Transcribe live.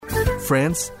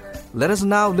Friends, let us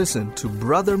now listen to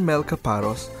Brother Mel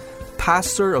Caparos,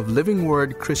 pastor of Living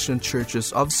Word Christian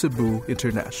Churches of Cebu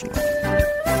International.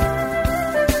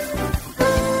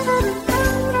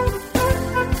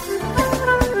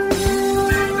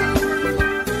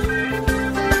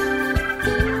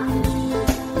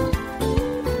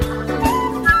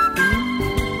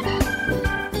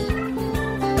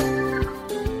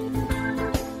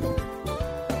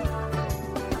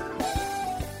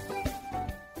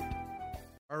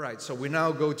 So we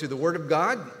now go to the Word of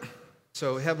God.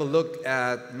 So have a look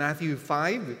at Matthew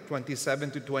 5,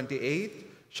 27 to 28.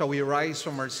 Shall we rise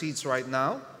from our seats right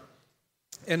now?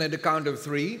 And at the count of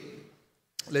 3,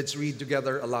 let's read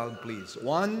together aloud, please.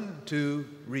 1, 2,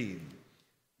 read.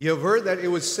 You have heard that it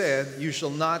was said, you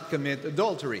shall not commit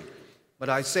adultery. But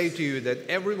I say to you that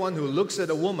everyone who looks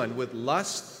at a woman with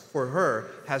lust for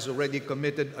her has already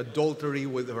committed adultery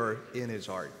with her in his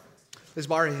heart. Let's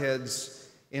bow our heads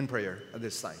in prayer at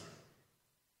this time.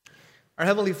 Our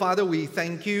Heavenly Father, we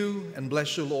thank you and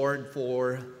bless you, Lord,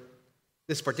 for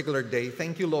this particular day.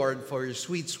 Thank you, Lord, for your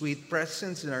sweet, sweet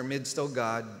presence in our midst, O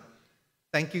God.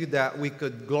 Thank you that we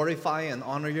could glorify and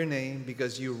honor your name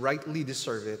because you rightly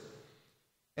deserve it.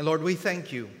 And Lord, we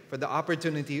thank you for the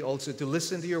opportunity also to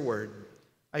listen to your word.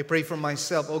 I pray for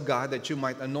myself, O God, that you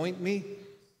might anoint me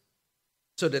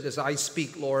so that as I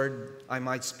speak, Lord, I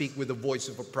might speak with the voice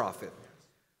of a prophet.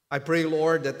 I pray,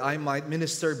 Lord, that I might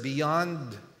minister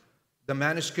beyond the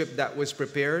manuscript that was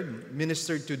prepared,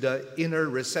 minister to the inner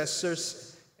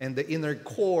recesses and the inner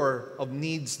core of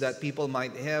needs that people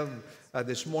might have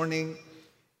this morning.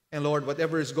 And Lord,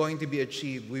 whatever is going to be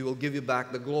achieved, we will give you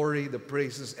back the glory, the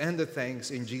praises, and the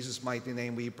thanks. In Jesus' mighty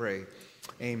name we pray.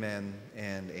 Amen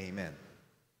and amen.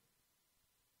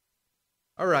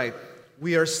 All right,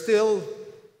 we are still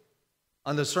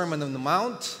on the Sermon on the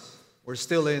Mount. We're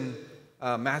still in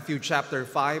Matthew chapter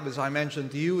 5, as I mentioned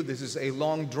to you. This is a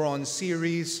long-drawn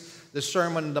series. The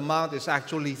Sermon on the Mount is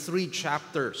actually 3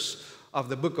 chapters of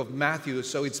the book of Matthew.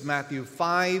 So it's Matthew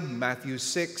 5, Matthew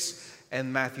 6,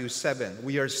 and Matthew 7.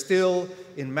 We are still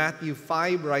in Matthew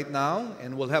 5 right now,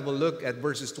 and we'll have a look at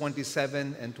verses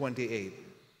 27 and 28.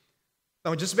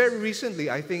 Now, just very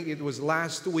recently, I think it was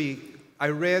last week, I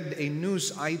read a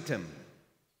news item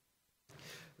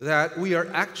that we are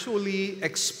actually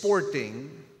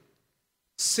exporting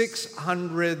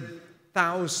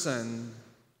 600,000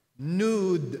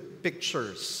 nude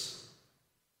pictures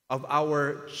of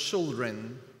our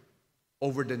children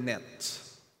over the net.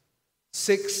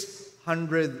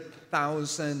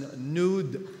 600,000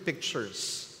 nude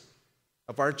pictures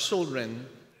of our children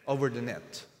over the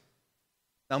net.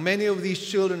 Now, many of these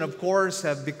children, of course,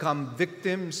 have become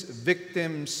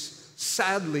victims,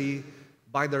 sadly,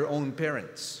 by their own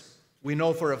parents. We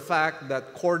know for a fact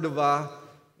that Cordova,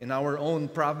 in our own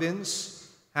province,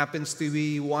 happens to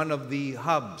be one of the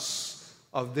hubs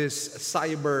of this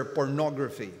cyber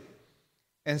pornography.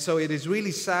 And so it is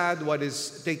really sad what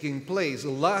is taking place.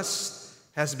 Lust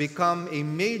has become a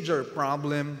major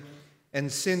problem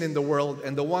and sin in the world,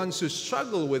 and the ones who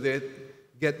struggle with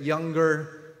it get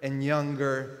younger and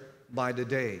younger by the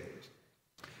day.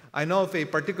 I know of a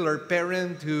particular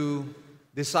parent who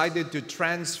decided to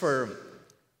transfer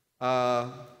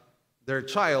their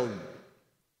child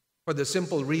for the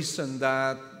simple reason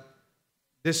that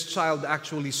this child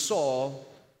actually saw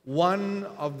one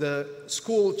of the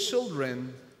school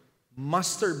children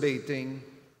masturbating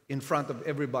in front of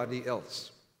everybody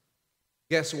else.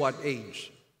 Guess what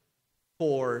age?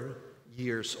 4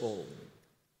 years old.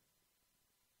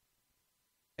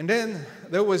 And then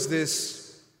there was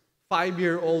this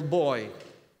 5-year-old boy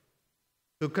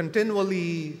who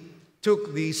continually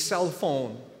took the cell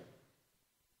phone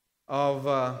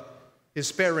of his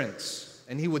parents,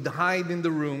 and he would hide in the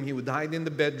room, he would hide in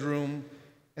the bedroom,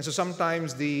 and so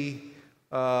sometimes the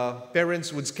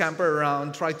parents would scamper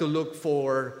around, try to look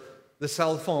for the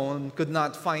cell phone, could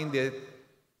not find it,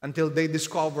 until they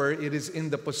discover it is in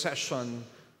the possession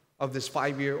of this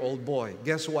 5-year-old boy.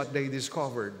 Guess what they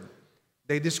discovered?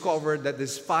 They discovered that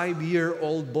this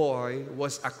 5-year-old boy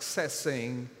was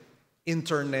accessing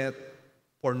internet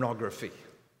pornography.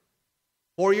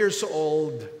 4 years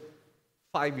old,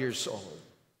 5 years old.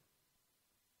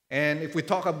 And if we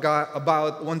talk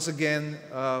about once again,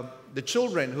 the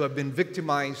children who have been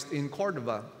victimized in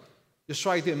Cordova, just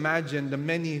try to imagine the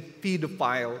many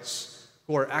pedophiles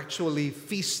who are actually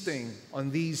feasting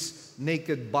on these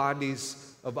naked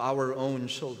bodies of our own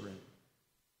children.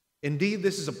 Indeed,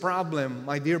 this is a problem,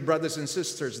 my dear brothers and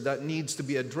sisters, that needs to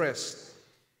be addressed.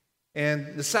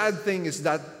 And the sad thing is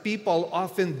that people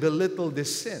often belittle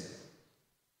this sin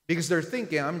because they're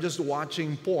thinking, I'm just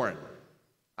watching porn.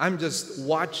 I'm just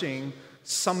watching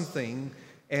something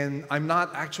and I'm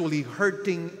not actually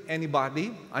hurting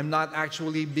anybody, I'm not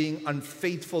actually being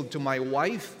unfaithful to my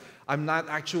wife, I'm not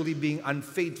actually being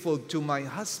unfaithful to my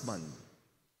husband.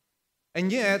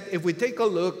 And yet, if we take a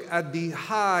look at the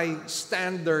high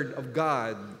standard of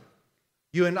God,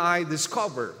 you and I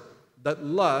discover that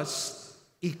lust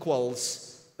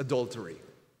equals adultery.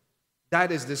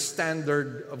 That is the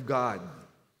standard of God.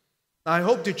 Now, I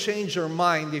hope to change your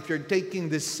mind if you're taking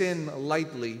this sin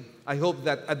lightly. I hope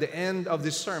that at the end of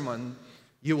this sermon,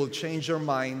 you will change your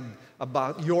mind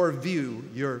about your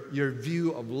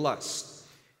view of lust.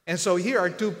 And so here are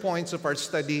 2 points of our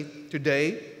study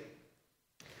today.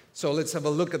 So let's have a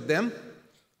look at them.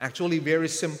 Actually, very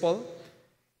simple.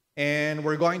 And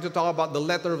we're going to talk about the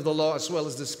letter of the law as well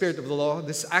as the spirit of the law.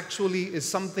 This actually is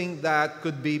something that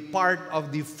could be part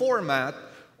of the format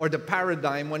or the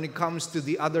paradigm when it comes to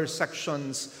the other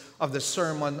sections of the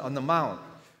Sermon on the Mount.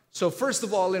 So first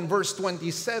of all, in verse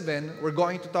 27, we're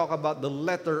going to talk about the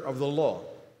letter of the law.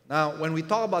 Now, when we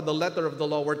talk about the letter of the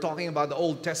law, we're talking about the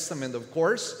Old Testament, of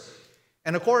course.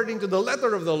 And according to the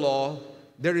letter of the law,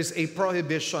 there is a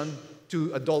prohibition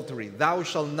to adultery. Thou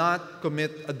shalt not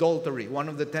commit adultery, one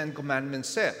of the 10 commandments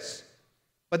says.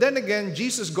 But then again,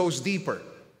 Jesus goes deeper.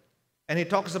 And he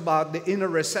talks about the inner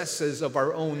recesses of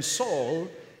our own soul.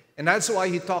 And that's why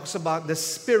he talks about the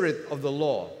spirit of the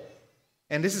law.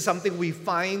 And this is something we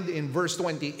find in verse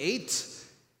 28.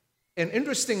 And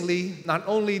interestingly, not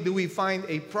only do we find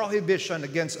a prohibition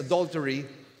against adultery,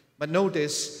 but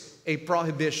notice a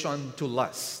prohibition to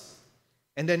lust.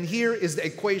 And then here is the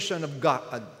equation of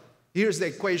God. Here's the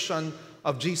equation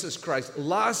of Jesus Christ.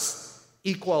 Lust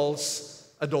equals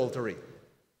adultery.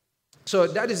 So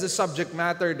that is the subject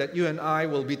matter that you and I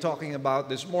will be talking about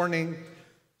this morning.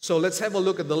 So let's have a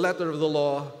look at the letter of the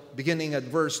law, beginning at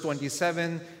verse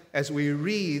 27, as we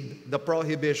read the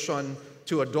prohibition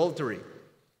to adultery.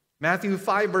 Matthew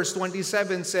 5, verse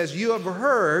 27 says, "You have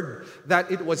heard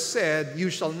that it was said, 'You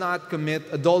shall not commit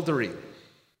adultery.'"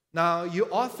 Now, you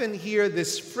often hear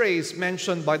this phrase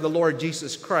mentioned by the Lord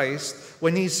Jesus Christ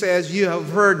when he says, "You have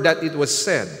heard that it was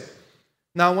said."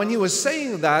 Now, when he was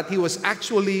saying that, he was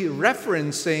actually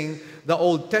referencing the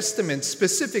Old Testament,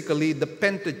 specifically the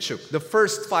Pentateuch, the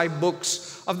first 5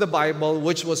 books of the Bible,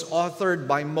 which was authored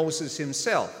by Moses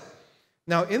himself.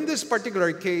 Now, in this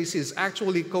particular case, he's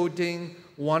actually quoting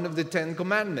one of the 10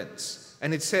 commandments.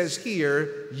 And it says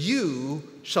here, "You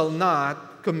shall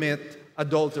not commit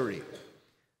adultery."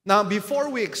 Now, before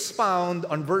we expound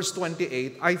on verse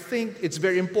 28, I think it's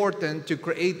very important to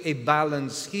create a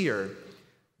balance here.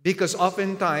 Because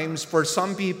oftentimes, for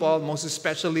some people, most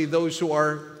especially those who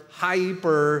are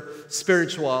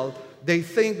hyper-spiritual, they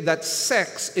think that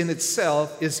sex in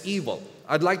itself is evil.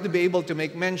 I'd like to be able to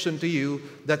make mention to you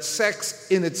that sex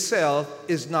in itself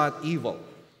is not evil.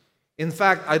 In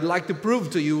fact, I'd like to prove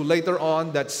to you later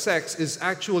on that sex is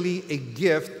actually a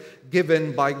gift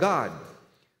given by God.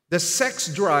 The sex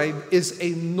drive is a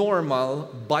normal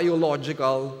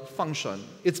biological function.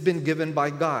 It's been given by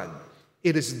God.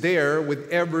 It is there with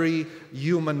every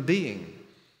human being.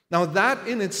 Now, that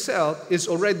in itself is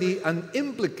already an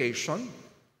implication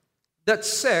that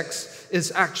sex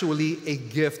is actually a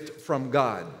gift from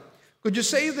God. Could you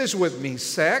say this with me?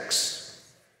 Sex?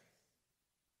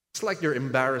 It's like you're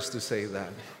embarrassed to say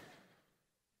that.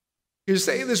 Could you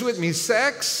say this with me?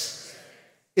 Sex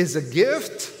is a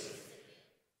gift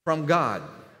from God.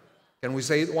 Can we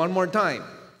say it one more time?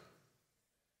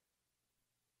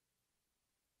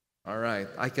 All right.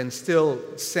 I can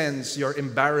still sense your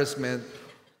embarrassment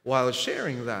while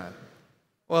sharing that.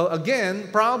 Well, again,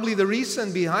 probably the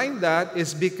reason behind that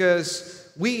is because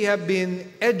we have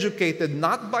been educated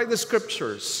not by the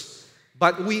scriptures,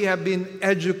 but we have been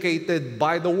educated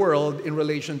by the world in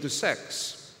relation to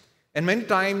sex. And many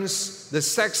times, the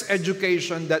sex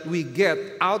education that we get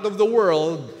out of the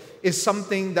world is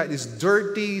something that is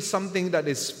dirty, something that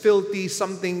is filthy,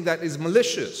 something that is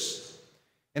malicious.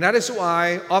 And that is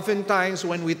why oftentimes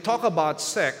when we talk about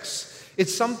sex,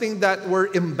 it's something that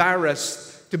we're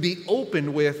embarrassed to be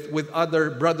open with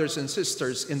other brothers and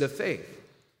sisters in the faith.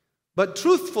 But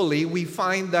truthfully, we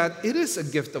find that it is a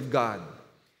gift of God.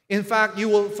 In fact, you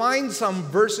will find some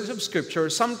verses of Scripture,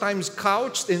 sometimes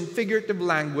couched in figurative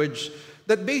language,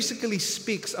 that basically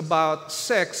speaks about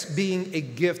sex being a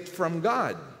gift from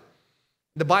God.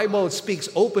 The Bible speaks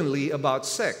openly about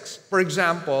sex. For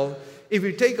example, if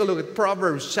you take a look at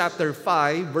Proverbs chapter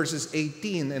 5, verses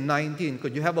 18 and 19,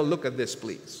 could you have a look at this,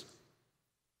 please?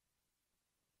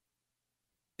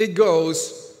 It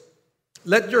goes,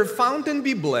 "Let your fountain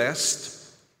be blessed,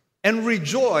 and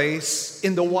rejoice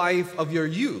in the wife of your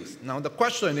youth." Now the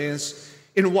question is,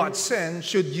 In what sense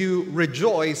should you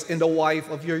rejoice in the wife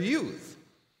of your youth?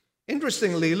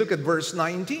 Interestingly, look at verse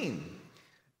 19.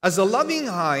 As a loving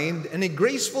hind and a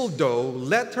graceful doe,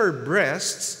 let her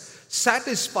breasts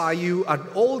satisfy you at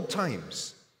all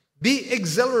times. Be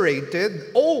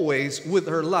exhilarated always with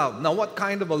her love. Now, what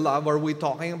kind of a love are we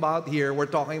talking about here? We're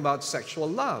talking about sexual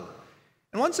love.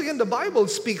 And once again, the Bible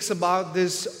speaks about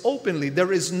this openly.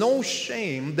 There is no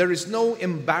shame, there is no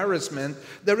embarrassment,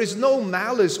 there is no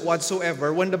malice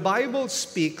whatsoever when the Bible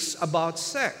speaks about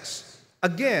sex.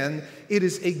 Again, it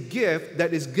is a gift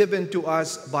that is given to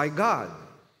us by God.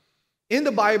 In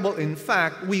the Bible, in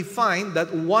fact, we find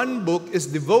that one book is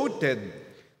devoted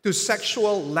to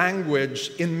sexual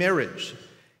language in marriage.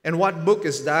 And what book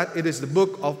is that? It is the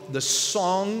book of the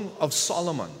Song of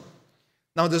Solomon.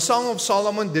 Now, the Song of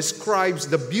Solomon describes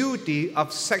the beauty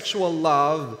of sexual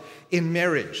love in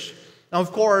marriage. Now,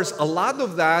 of course, a lot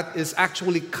of that is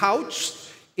actually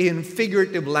couched in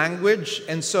figurative language.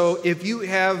 And so if you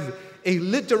have a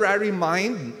literary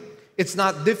mind, it's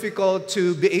not difficult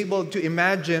to be able to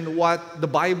imagine what the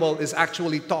Bible is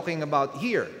actually talking about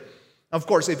here. Of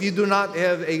course, if you do not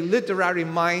have a literary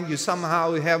mind, you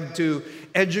somehow have to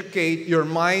educate your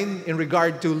mind in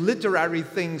regard to literary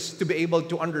things to be able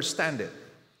to understand it.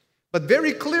 But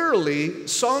very clearly,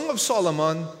 Song of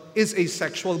Solomon is a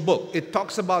sexual book. It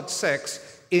talks about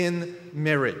sex in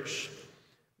marriage.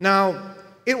 Now,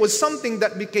 it was something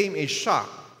that became a shock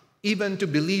even to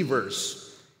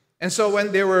believers. And so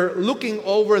when they were looking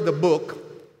over the book,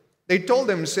 they told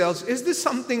themselves, is this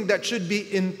something that should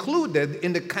be included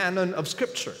in the canon of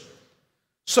Scripture?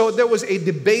 So there was a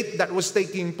debate that was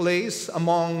taking place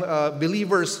among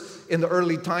believers in the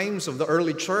early times of the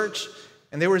early church.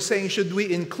 And they were saying, should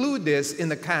we include this in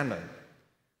the canon?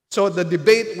 So the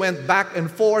debate went back and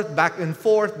forth, back and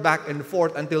forth, back and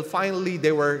forth, until finally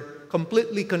they were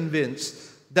completely convinced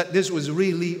that this was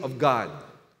really of God.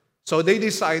 So they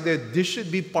decided this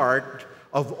should be part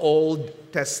of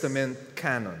Old Testament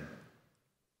canon.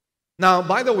 Now,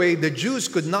 by the way, the Jews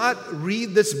could not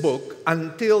read this book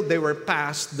until they were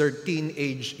past their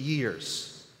teenage years.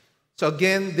 So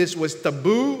again, this was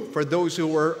taboo for those who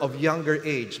were of younger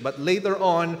age. But later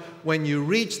on, when you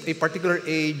reached a particular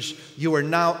age, you were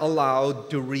now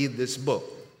allowed to read this book.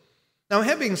 Now,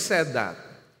 having said that,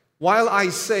 while I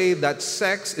say that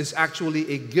sex is actually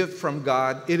a gift from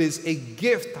God, it is a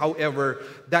gift, however,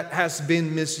 that has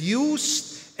been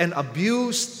misused and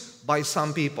abused by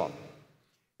some people.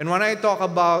 And when I talk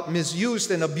about misused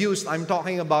and abused, I'm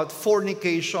talking about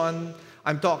fornication,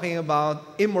 I'm talking about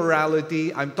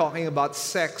immorality, I'm talking about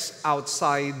sex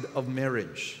outside of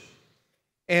marriage.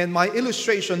 And my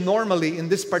illustration normally in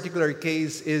this particular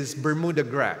case is Bermuda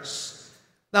grass.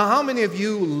 Now, how many of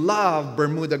you love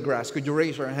Bermuda grass? Could you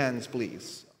raise your hands,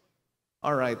 please?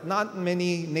 All right, not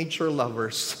many nature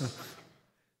lovers.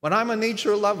 But I'm a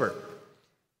nature lover.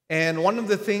 And one of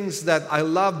the things that I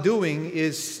love doing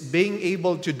is being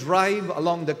able to drive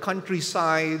along the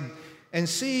countryside and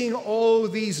seeing all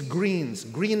these greens,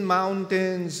 green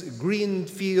mountains, green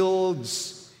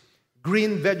fields,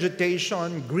 green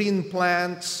vegetation, green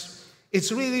plants.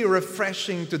 It's really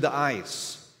refreshing to the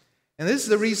eyes. And this is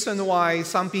the reason why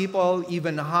some people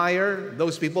even hire,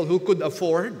 those people who could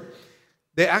afford,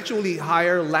 they actually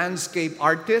hire landscape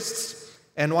artists.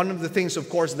 And one of the things, of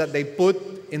course, that they put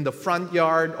in the front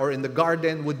yard or in the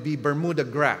garden would be Bermuda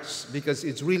grass, because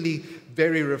it's really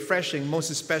very refreshing,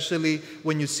 most especially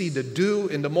when you see the dew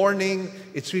in the morning.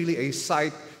 It's really a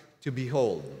sight to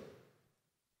behold.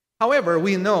 However,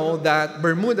 we know that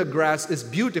Bermuda grass is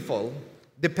beautiful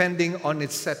depending on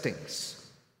its settings.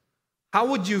 How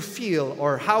would you feel,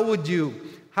 or how would you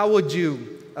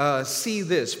see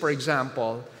this, for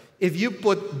example, if you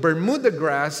put Bermuda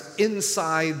grass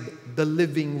inside the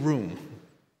living room?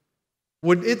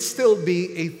 Would it still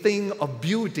be a thing of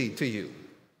beauty to you?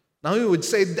 Now, you would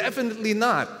say, definitely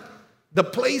not. The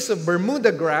place of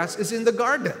Bermuda grass is in the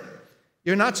garden.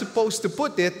 You're not supposed to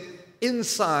put it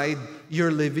inside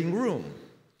your living room.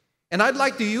 And I'd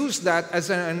like to use that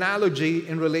as an analogy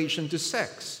in relation to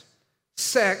sex.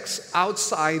 Sex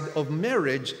outside of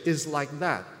marriage is like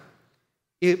that.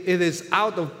 It is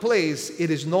out of place. It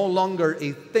is no longer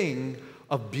a thing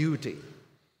of beauty.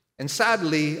 And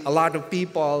sadly, a lot of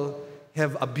people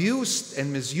have abused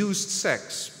and misused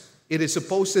sex. It is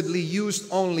supposedly used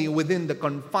only within the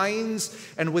confines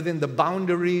and within the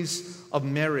boundaries of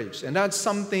marriage. And that's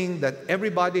something that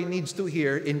everybody needs to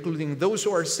hear, including those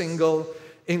who are single,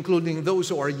 including those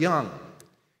who are young.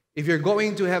 If you're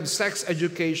going to have sex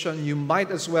education, you might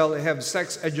as well have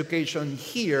sex education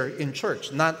here in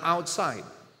church, not outside.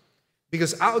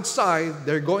 Because outside,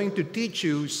 they're going to teach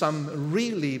you some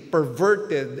really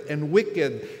perverted and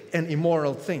wicked and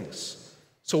immoral things.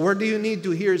 So where do you need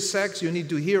to hear sex? You need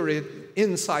to hear it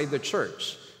inside the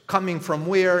church. Coming from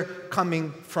where?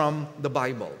 Coming from the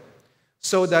Bible.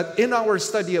 So that in our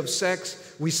study of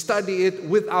sex, we study it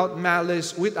without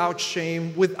malice, without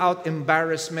shame, without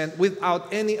embarrassment,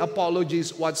 without any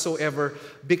apologies whatsoever,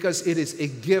 because it is a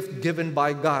gift given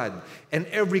by God. And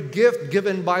every gift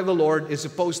given by the Lord is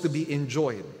supposed to be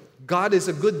enjoyed. God is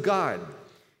a good God.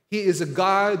 He is a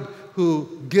God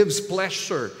who gives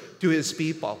pleasure to His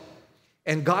people.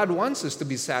 And God wants us to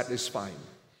be satisfied.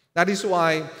 That is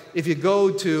why if you go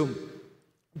to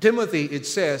Timothy, it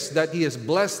says that He has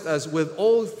blessed us with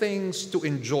all things to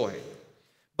enjoy.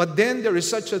 But then there is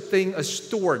such a thing as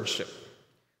stewardship.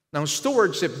 Now,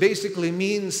 stewardship basically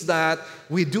means that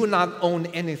we do not own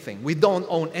anything. We don't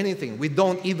own anything. We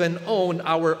don't even own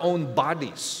our own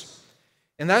bodies.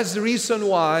 And that's the reason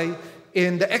why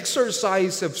in the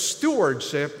exercise of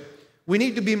stewardship, we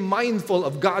need to be mindful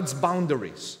of God's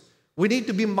boundaries. We need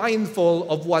to be mindful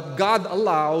of what God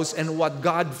allows and what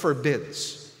God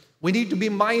forbids. We need to be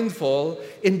mindful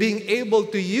in being able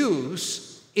to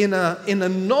use in a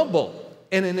noble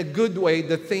and in a good way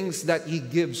the things that He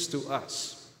gives to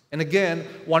us. And again,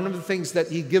 one of the things that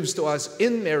He gives to us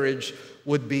in marriage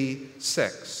would be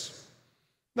sex.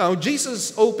 Now,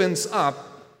 Jesus opens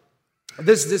up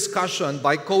this discussion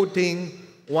by quoting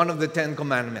one of the 10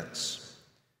 Commandments.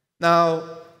 Now,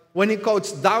 when He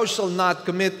quotes, "Thou shalt not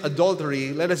commit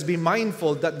adultery," let us be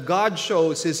mindful that God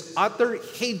shows His utter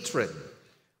hatred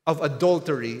of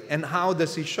adultery. And how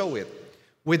does He show it?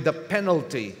 With the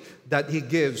penalty that He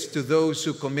gives to those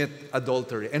who commit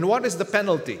adultery. And what is the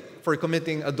penalty for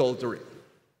committing adultery?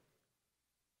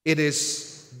 It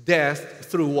is death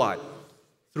through what?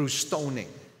 Through stoning.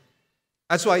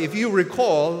 That's why if you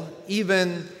recall,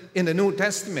 even in the New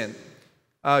Testament,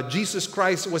 Jesus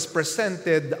Christ was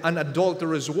presented an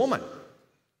adulterous woman.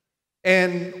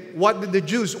 And what did the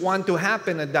Jews want to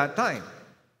happen at that time?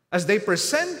 As they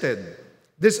presented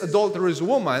this adulterous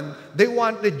woman, they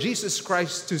wanted Jesus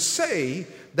Christ to say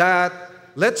that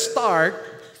let's start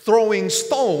throwing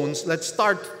stones, let's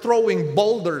start throwing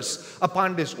boulders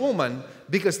upon this woman,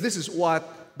 because this is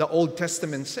what the Old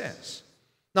Testament says.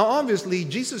 Now, obviously,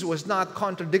 Jesus was not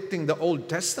contradicting the Old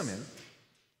Testament,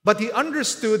 but He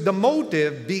understood the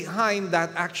motive behind that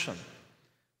action.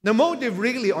 The motive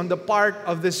really on the part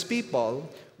of these people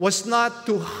was not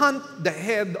to hunt the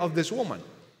head of this woman,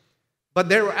 but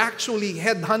they were actually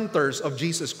headhunters of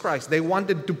Jesus Christ. They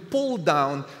wanted to pull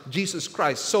down Jesus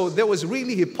Christ. So there was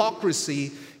really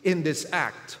hypocrisy in this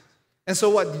act. And so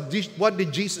what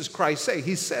did Jesus Christ say?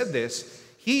 He said this,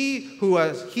 he who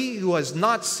has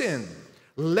not sinned,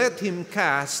 let him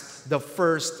cast the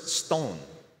first stone.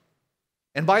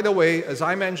 And by the way, as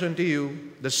I mentioned to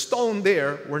you, the stone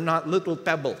there were not little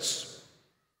pebbles.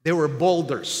 They were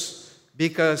boulders,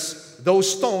 because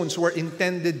those stones were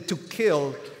intended to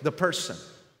kill the person.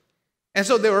 And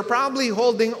so they were probably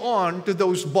holding on to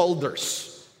those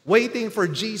boulders, waiting for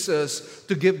Jesus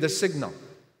to give the signal.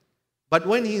 But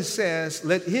when He says,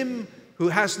 let him who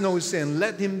has no sin,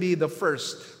 let him be the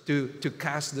first to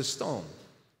cast the stone.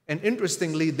 And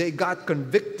interestingly, they got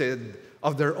convicted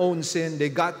of their own sin. They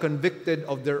got convicted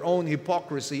of their own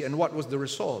hypocrisy. And what was the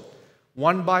result?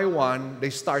 One by one, they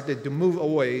started to move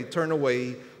away, turn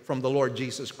away from the Lord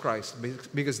Jesus Christ,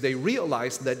 because they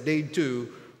realized that they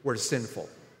too were sinful.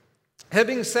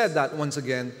 Having said that, once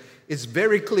again, it's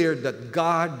very clear that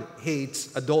God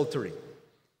hates adultery.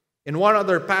 In one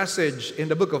other passage in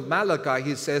the book of Malachi,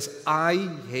 He says, I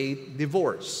hate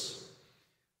divorce.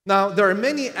 Now, there are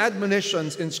many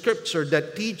admonitions in Scripture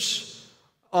that teach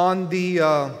on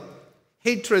the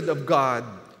hatred of God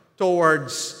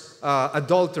towards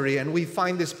adultery, and we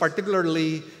find this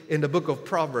particularly in the book of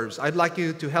Proverbs. I'd like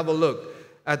you to have a look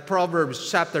at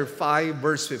Proverbs chapter 5,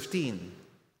 verse 15.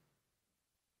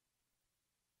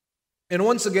 And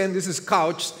once again, this is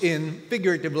couched in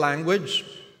figurative language,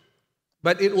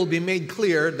 but it will be made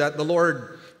clear that the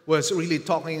Lord was really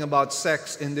talking about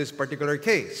sex in this particular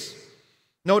case.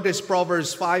 Notice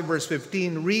Proverbs 5, verse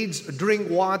 15 reads, drink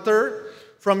water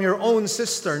from your own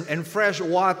cistern and fresh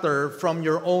water from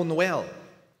your own well.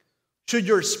 Should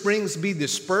your springs be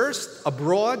dispersed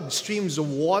abroad, streams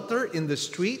of water in the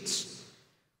streets?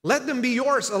 Let them be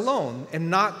yours alone and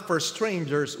not for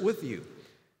strangers with you.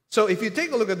 So if you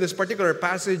take a look at this particular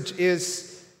passage,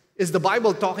 is the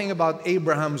Bible talking about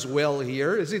Abraham's well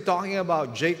here? Is it talking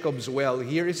about Jacob's well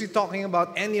here? Is it talking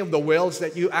about any of the wells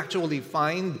that you actually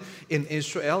find in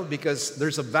Israel? Because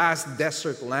there's a vast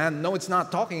desert land. No, it's not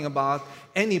talking about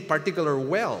any particular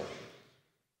well.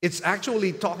 It's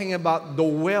actually talking about the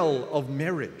well of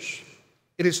marriage.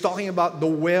 It is talking about the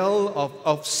well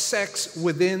of sex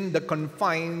within the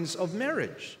confines of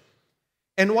marriage.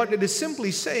 And what it is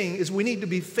simply saying is we need to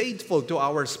be faithful to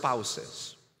our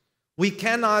spouses. We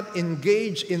cannot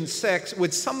engage in sex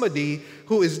with somebody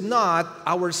who is not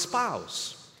our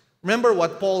spouse. Remember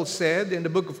what Paul said in the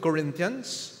book of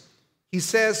Corinthians? He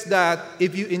says that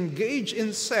if you engage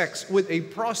in sex with a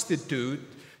prostitute,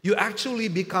 you actually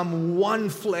become one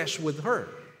flesh with her.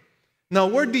 Now,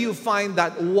 where do you find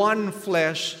that one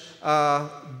flesh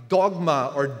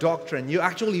dogma or doctrine? You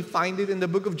actually find it in the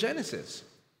book of Genesis.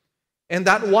 And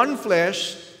that one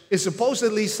flesh is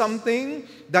supposedly something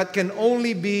that can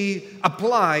only be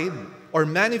applied or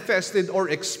manifested or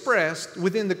expressed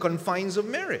within the confines of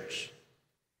marriage.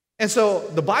 And so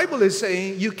the Bible is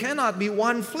saying you cannot be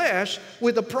one flesh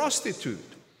with a prostitute.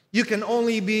 You can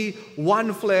only be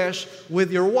one flesh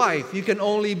with your wife. You can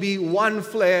only be one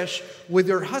flesh with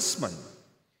your husband.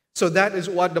 So that is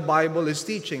what the Bible is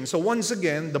teaching. So once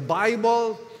again, the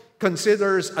Bible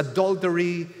considers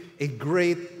adultery a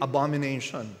great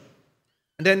abomination.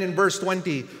 And then in verse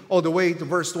 20, all the way to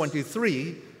verse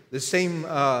 23, the same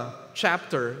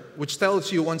chapter, which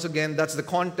tells you once again that's the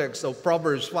context of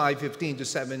Proverbs 5:15 to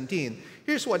 17.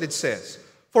 Here's what it says.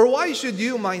 For why should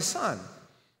you, my son,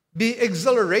 be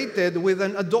exhilarated with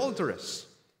an adulteress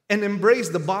and embrace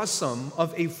the bosom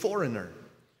of a foreigner?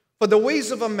 For the ways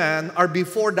of a man are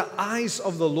before the eyes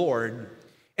of the Lord,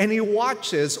 and he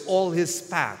watches all his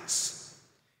paths.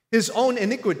 His own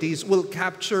iniquities will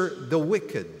capture the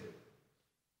wicked,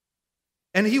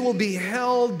 and he will be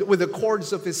held with the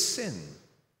cords of his sin.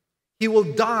 He will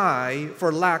die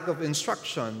for lack of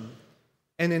instruction,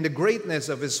 and in the greatness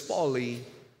of his folly,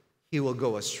 he will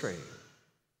go astray.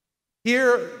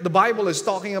 Here, the Bible is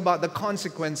talking about the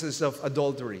consequences of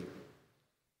adultery.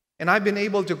 And I've been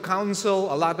able to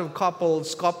counsel a lot of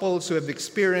couples who have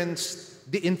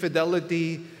experienced the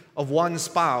infidelity of one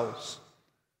spouse.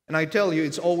 And I tell you,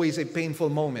 it's always a painful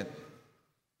moment.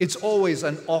 It's always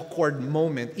an awkward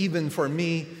moment, even for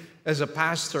me as a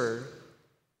pastor,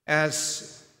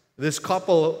 as this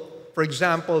couple, for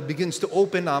example, begins to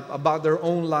open up about their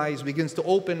own lives, begins to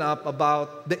open up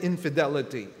about the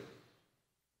infidelity.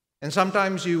 And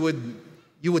sometimes you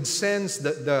would sense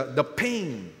the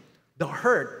pain, the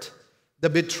hurt, the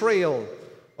betrayal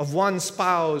of one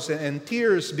spouse, and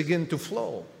tears begin to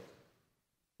flow.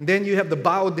 And then you have the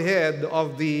bowed head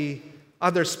of the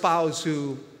other spouse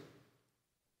who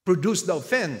produced the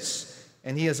offense,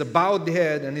 and he has a bowed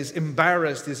head and is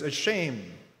embarrassed, is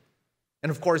ashamed,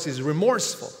 and of course is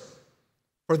remorseful.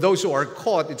 For those who are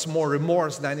caught, it's more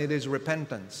remorse than it is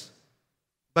repentance.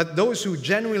 But those who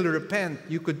genuinely repent,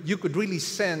 you could really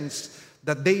sense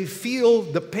that they feel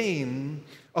the pain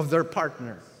of their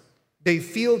partner. They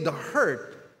feel the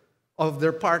hurt of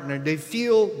their partner. They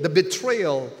feel the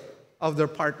betrayal of their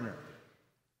partner.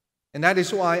 And that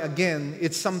is why, again,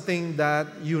 it's something that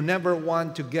you never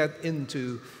want to get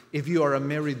into if you are a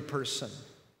married person.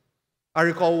 I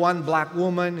recall one black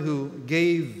woman who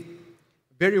gave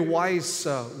very wise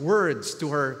words to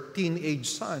her teenage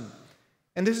son.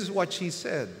 And this is what she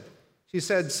said. She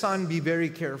said, "Son, be very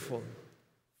careful.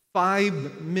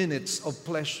 5 minutes of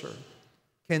pleasure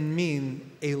can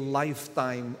mean a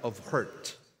lifetime of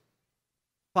hurt.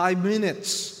 5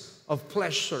 minutes of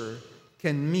pleasure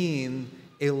can mean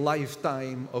a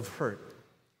lifetime of hurt."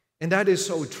 And that is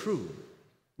so true.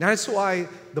 That's why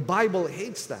the Bible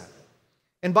hates that.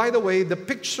 And by the way, the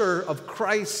picture of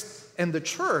Christ and the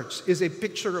church is a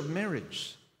picture of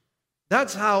marriage.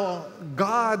 That's how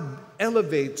God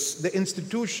elevates the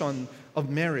institution of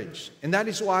marriage. And that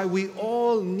is why we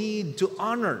all need to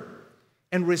honor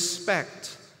and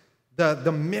respect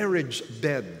the marriage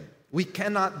bed. We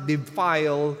cannot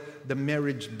defile the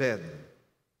marriage bed.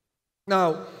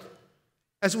 Now,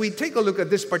 as we take a look at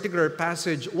this particular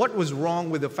passage, what was wrong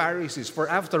with the Pharisees? For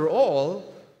after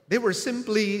all, they were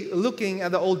simply looking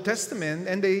at the Old Testament,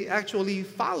 and they actually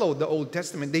followed the Old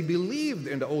Testament. They believed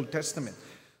in the Old Testament.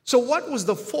 So what was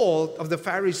the fault of the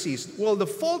Pharisees? Well, the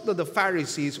fault of the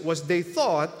Pharisees was they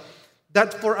thought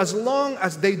that for as long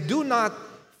as they do not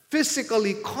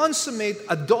physically consummate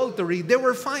adultery, they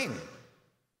were fine.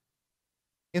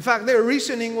 In fact, their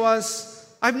reasoning was,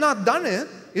 I've not done it.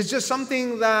 It's just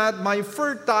something that my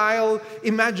fertile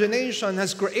imagination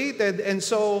has created, and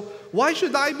so why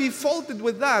should I be faulted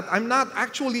with that? I'm not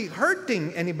actually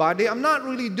hurting anybody. I'm not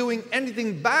really doing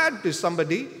anything bad to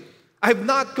somebody. I've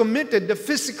not committed the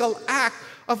physical act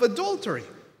of adultery.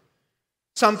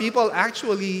 Some people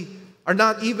actually are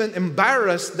not even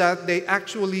embarrassed that they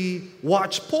actually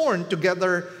watch porn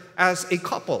together as a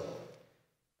couple.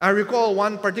 I recall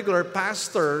one particular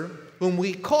pastor whom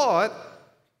we caught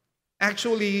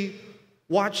actually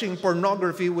watching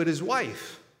pornography with his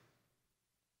wife.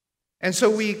 And so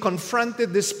we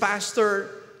confronted this pastor,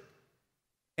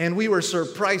 and we were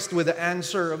surprised with the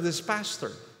answer of this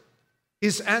pastor.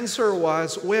 His answer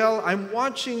was, well, I'm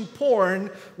watching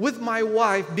porn with my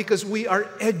wife because we are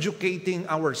educating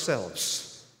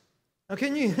ourselves. Now,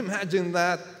 can you imagine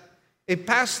that? A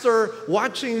pastor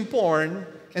watching porn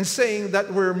and saying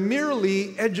that we're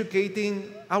merely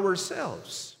educating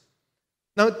ourselves.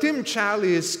 Now, Tim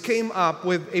Challies came up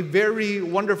with a very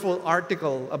wonderful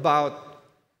article about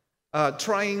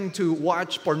trying to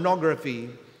watch pornography,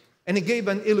 and he gave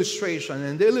an illustration,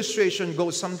 and the illustration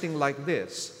goes something like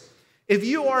this. If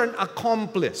you are an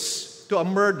accomplice to a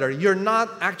murder, you're not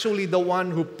actually the one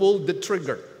who pulled the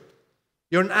trigger.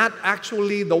 You're not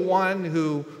actually the one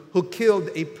who killed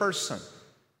a person.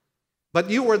 But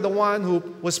you were the one who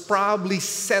was probably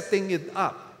setting it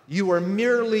up. You were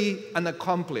merely an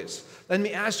accomplice. Let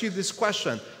me ask you this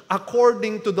question.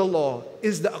 According to the law,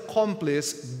 is the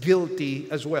accomplice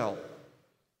guilty as well?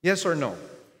 Yes or no?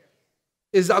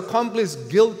 Is the accomplice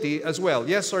guilty as well?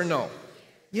 Yes or no?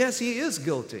 Yes, he is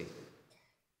guilty.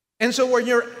 And so when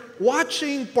you're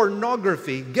watching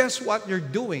pornography, guess what you're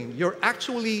doing? You're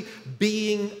actually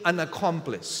being an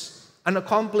accomplice. An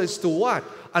accomplice to what?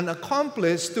 An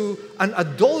accomplice to an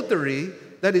adultery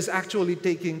that is actually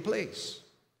taking place.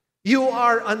 You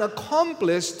are an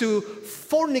accomplice to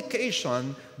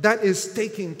fornication that is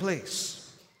taking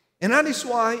place. And that is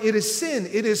why it is sin.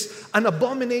 It is an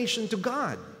abomination to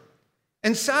God.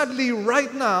 And sadly,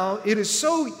 right now, it is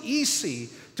so easy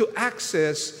to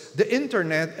access the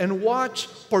internet and watch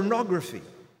pornography.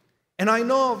 And I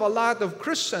know of a lot of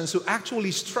Christians who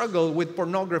actually struggle with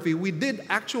pornography. We did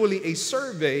actually a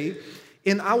survey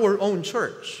in our own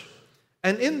church.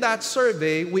 And in that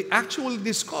survey, we actually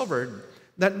discovered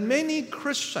that many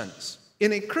Christians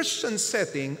in a Christian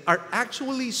setting are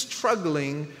actually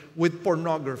struggling with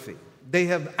pornography. They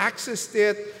have accessed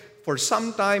it for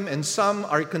some time, and some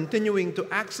are continuing to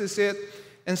access it.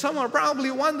 And some are probably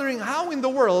wondering, how in the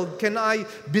world can I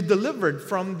be delivered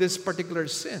from this particular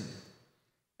sin?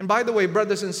 And by the way,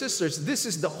 brothers and sisters, this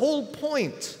is the whole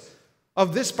point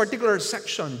of this particular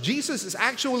section. Jesus is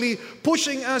actually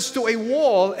pushing us to a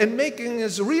wall and making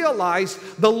us realize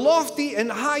the lofty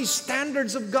and high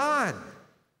standards of God.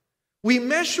 We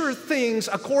measure things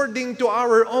according to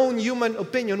our own human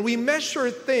opinion. We measure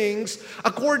things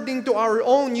according to our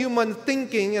own human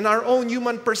thinking and our own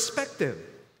human perspective.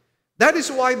 That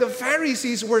is why the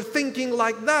Pharisees were thinking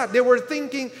like that. They were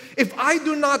thinking, if I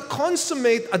do not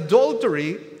consummate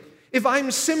adultery, if I'm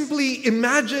simply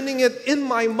imagining it in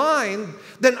my mind,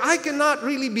 then I cannot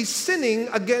really be sinning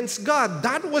against God.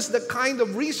 That was the kind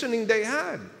of reasoning they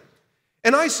had.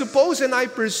 And I suppose and I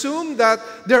presume that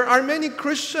there are many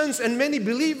Christians and many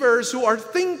believers who are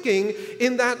thinking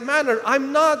in that manner.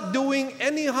 I'm not doing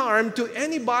any harm to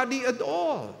anybody at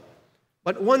all.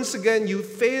 But once again, you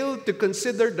fail to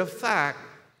consider the fact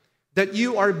that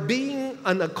you are being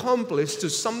an accomplice to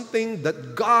something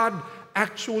that God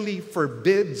actually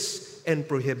forbids and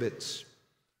prohibits.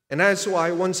 And that's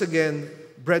why, once again,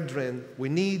 brethren, we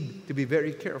need to be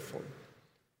very careful.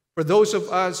 For those of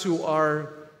us who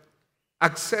are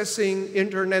accessing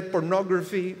internet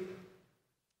pornography,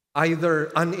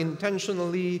 either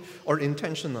unintentionally or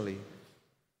intentionally,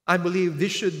 I believe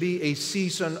this should be a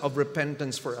season of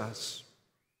repentance for us.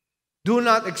 Do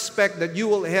not expect that you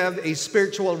will have a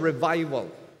spiritual revival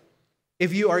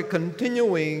if you are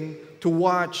continuing to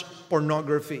watch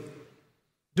pornography.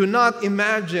 Do not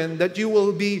imagine that you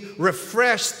will be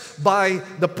refreshed by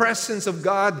the presence of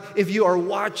God if you are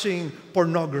watching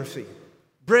pornography.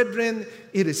 Brethren,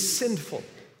 it is sinful.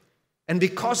 And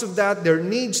because of that, there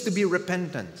needs to be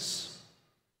repentance.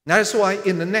 That is why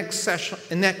in the next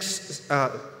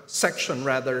section,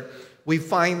 we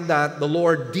find that the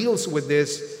Lord deals with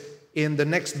this in the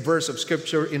next verse of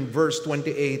Scripture, in verse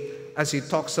 28, as he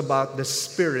talks about the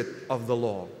spirit of the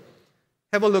law.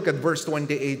 Have a look at verse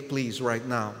 28, please, right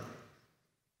now.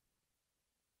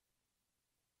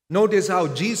 Notice how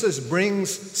Jesus brings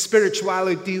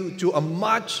spirituality to a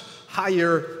much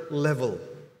higher level.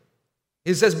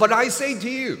 He says, but I say to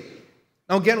you.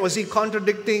 Now again, was he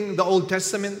contradicting the Old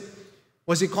Testament?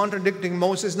 Was he contradicting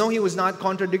Moses? No, he was not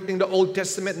contradicting the Old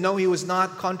Testament. No, he was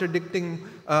not contradicting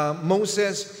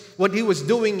Moses. What he was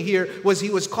doing here was he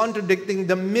was contradicting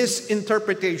the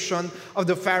misinterpretation of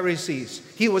the Pharisees.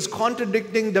 He was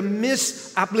contradicting the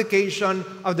misapplication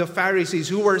of the Pharisees,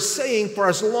 who were saying, for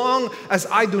as long as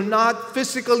I do not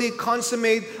physically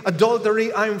consummate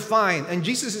adultery, I'm fine. And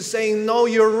Jesus is saying, no,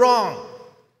 you're wrong.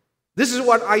 This is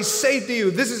what I say to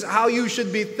you. This is how you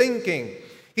should be thinking.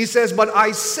 He says, but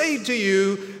I say to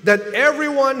you that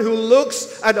everyone who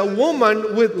looks at a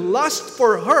woman with lust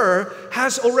for her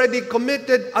has already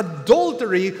committed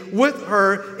adultery with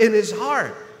her in his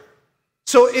heart.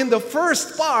 So in the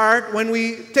first part, when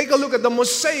we take a look at the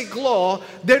Mosaic law,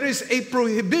 there is a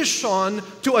prohibition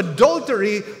to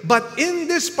adultery. But in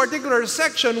this particular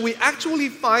section, we actually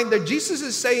find that Jesus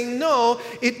is saying, no,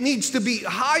 it needs to be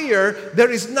higher. There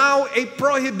is now a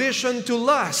prohibition to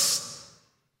lust.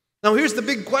 Now here's the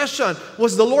big question.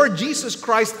 Was the Lord Jesus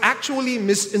Christ actually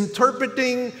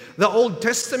misinterpreting the Old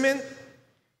Testament?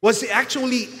 Was he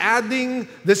actually adding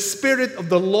the spirit of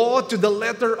the law to the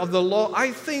letter of the law?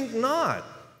 I think not.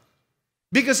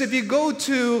 Because if you go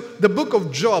to the book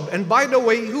of Job, and by the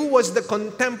way, who was the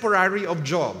contemporary of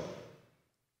Job?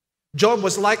 Job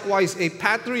was likewise a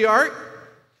patriarch,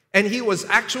 and he was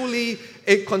actually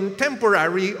a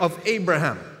contemporary of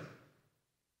Abraham.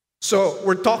 So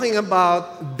we're talking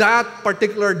about that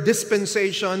particular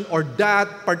dispensation or that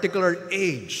particular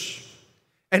age.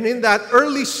 And in that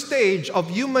early stage of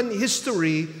human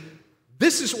history,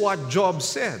 this is what Job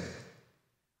said.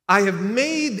 I have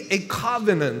made a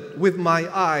covenant with my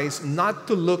eyes not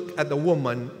to look at a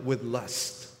woman with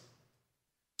lust.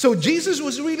 So Jesus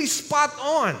was really spot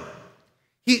on.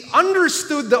 He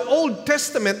understood the Old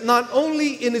Testament not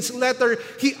only in its letter,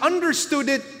 he understood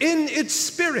it in its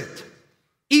spirit.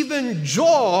 Even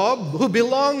Job, who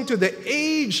belonged to the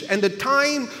age and the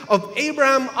time of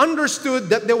Abraham, understood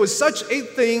that there was such a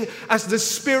thing as the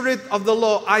spirit of the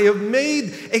law. I have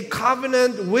made a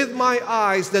covenant with my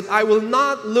eyes that I will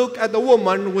not look at the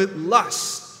woman with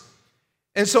lust.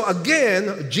 And so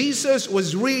again, Jesus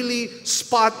was really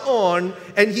spot on,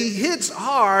 and he hits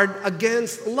hard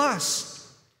against lust.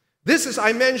 This, as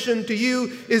I mentioned to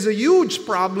you, is a huge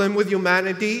problem with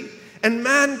humanity. And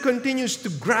man continues to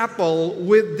grapple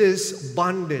with this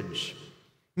bondage.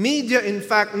 Media, in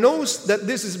fact, knows that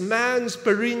this is man's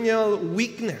perennial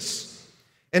weakness.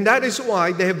 And that is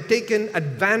why they have taken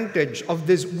advantage of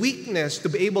this weakness to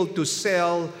be able to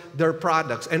sell their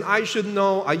products. And I should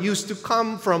know, I used to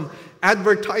come from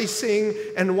advertising,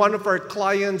 and one of our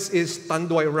clients is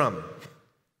Tanduay Rum.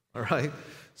 All right?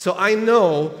 So I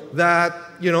know that,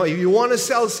 if you want to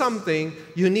sell something,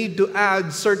 you need to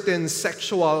add certain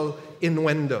sexual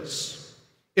innuendos.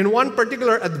 In one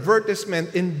particular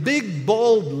advertisement, in big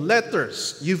bold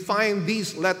letters, you find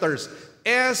these letters,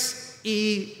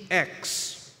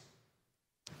 S-E-X.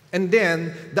 And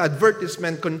then the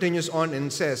advertisement continues on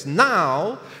and says,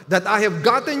 now that I have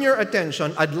gotten your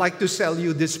attention, I'd like to sell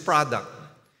you this product.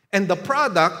 And the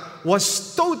product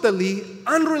was totally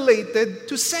unrelated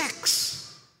to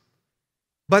sex.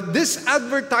 But this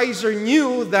advertiser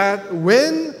knew that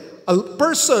when a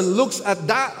person looks at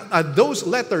those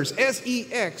letters,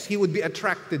 S-E-X, he would be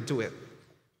attracted to it.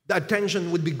 The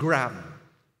attention would be grabbed.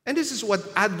 And this is what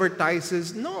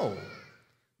advertisers know.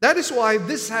 That is why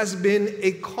this has been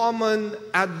a common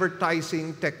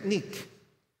advertising technique.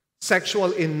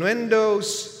 Sexual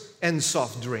innuendos and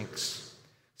soft drinks.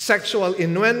 Sexual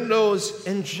innuendos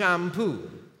and shampoo.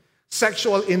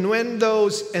 Sexual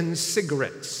innuendos and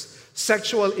cigarettes.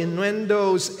 Sexual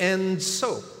innuendos and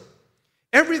soap.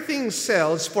 Everything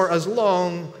sells for as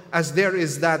long as there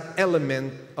is that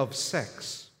element of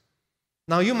sex.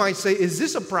 Now you might say, is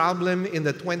this a problem in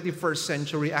the 21st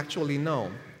century? Actually,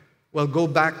 no. Well, go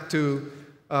back to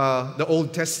the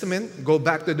Old Testament, go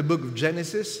back to the book of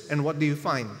Genesis, and what do you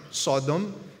find?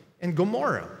 Sodom and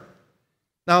Gomorrah.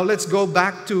 Now let's go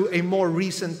back to a more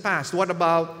recent past. What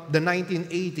about the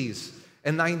 1980s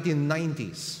and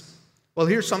 1990s? Well,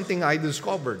 here's something I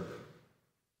discovered.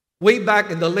 Way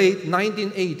back in the late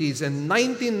 1980s and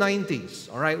 1990s,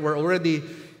 all right, we're already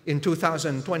in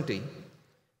 2020.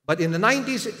 But in the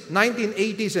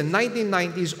 1980s and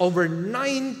 1990s, over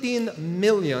 19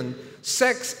 million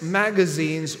sex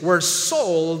magazines were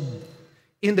sold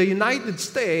in the United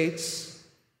States.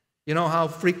 You know how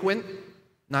frequent?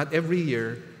 Not every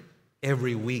year,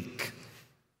 every week.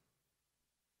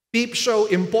 Peep show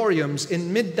emporiums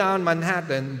in Midtown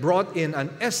Manhattan brought in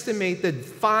an estimated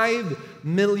 $5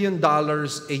 million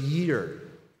a year.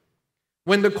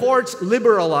 When the courts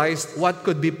liberalized what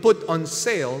could be put on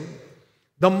sale,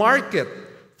 the market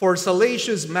for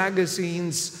salacious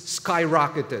magazines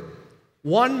skyrocketed.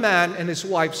 One man and his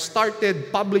wife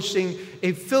started publishing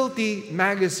a filthy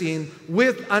magazine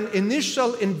with an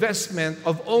initial investment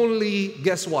of only,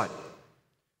 guess what?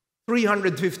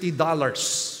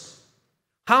 $350.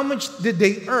 How much did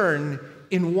they earn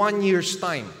in 1 year's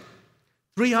time?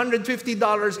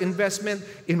 $350 investment.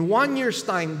 In 1 year's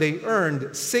time, they earned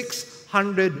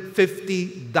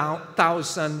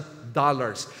 $650,000.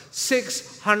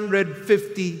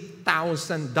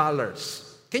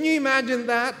 $650,000. Can you imagine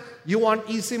that? You want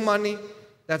easy money?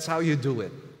 That's how you do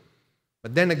it.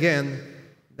 But then again,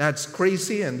 that's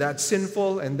crazy and that's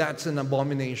sinful and that's an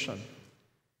abomination.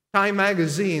 Time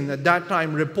magazine at that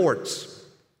time reports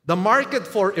the market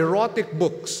for erotic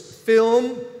books,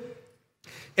 film,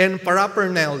 and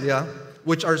paraphernalia,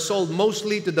 which are sold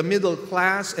mostly to the middle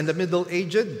class and the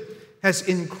middle-aged, has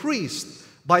increased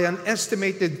by an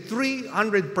estimated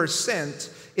 300%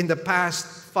 in the past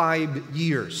 5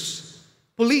 years.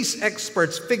 Police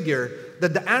experts figure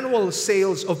that the annual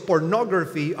sales of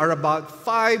pornography are about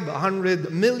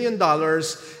 $500 million,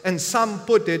 and some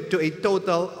put it to a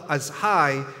total as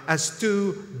high as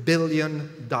 $2 billion.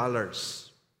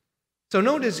 So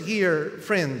notice here,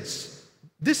 friends,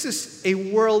 this is a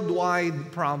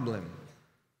worldwide problem.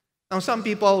 Now, some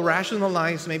people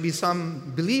rationalize, maybe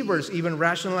some believers even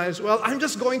rationalize, well, I'm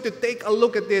just going to take a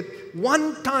look at it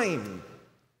one time,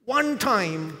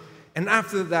 and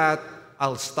after that,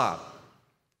 I'll stop.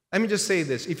 Let me just say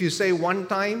this. If you say one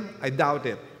time, I doubt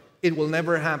it. It will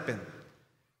never happen.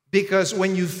 Because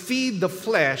when you feed the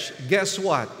flesh, guess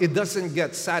what? It doesn't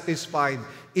get satisfied.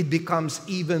 It becomes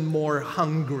even more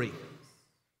hungry.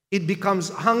 It becomes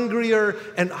hungrier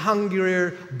and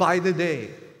hungrier by the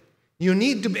day. You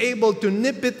need to be able to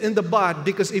nip it in the bud,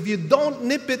 because if you don't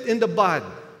nip it in the bud,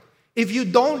 if you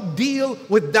don't deal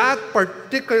with that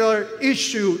particular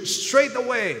issue straight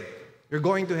away, you're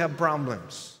going to have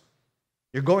problems.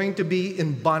 You're going to be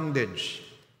in bondage.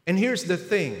 And here's the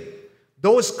thing.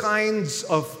 Those kinds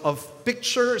of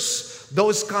pictures,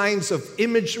 those kinds of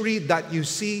imagery that you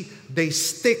see, they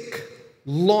stick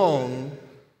long,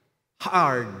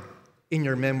 hard in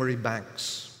your memory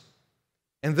banks.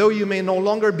 And though you may no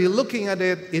longer be looking at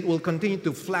it, it will continue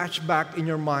to flash back in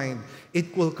your mind.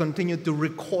 It will continue to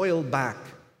recoil back.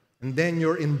 And then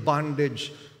you're in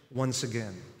bondage once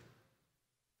again.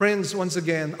 Friends, once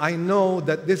again, I know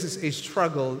that this is a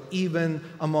struggle even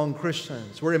among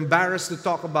Christians. We're embarrassed to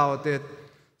talk about it.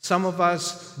 Some of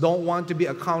us don't want to be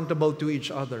accountable to each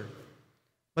other.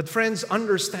 But friends,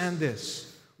 understand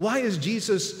this. Why is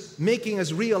Jesus making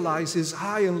us realize His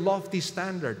high and lofty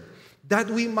standard? That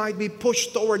we might be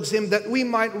pushed towards Him, that we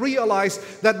might realize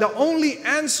that the only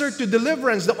answer to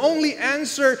deliverance, the only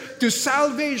answer to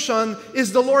salvation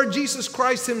is the Lord Jesus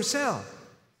Christ Himself.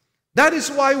 That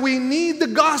is why we need the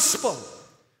gospel.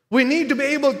 We need to be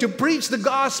able to preach the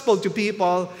gospel to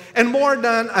people, and more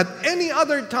than at any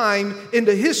other time in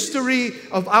the history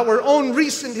of our own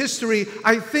recent history,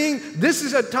 I think this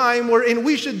is a time wherein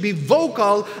we should be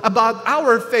vocal about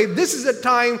our faith. This is a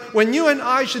time when you and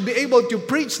I should be able to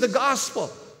preach the gospel.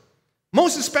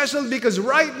 Most especially because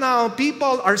right now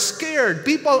people are scared,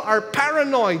 people are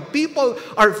paranoid, people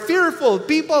are fearful,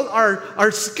 people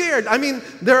are scared. I mean,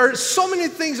 there are so many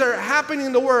things that are happening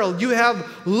in the world. You have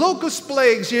locust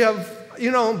plagues, you have,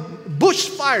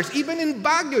 bushfires. Even in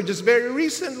Baguio, just very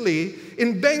recently,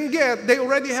 in Benguet, they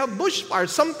already have bushfires,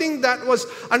 something that was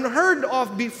unheard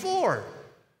of before.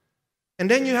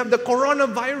 And then you have the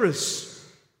coronavirus.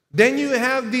 Then you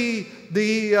have the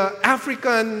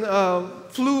African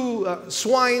flu,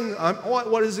 swine,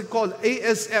 what is it called?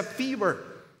 ASF fever.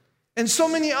 And so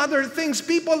many other things.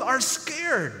 People are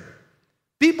scared.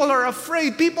 People are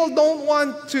afraid. People don't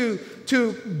want to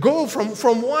go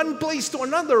from one place to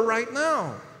another right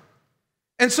now.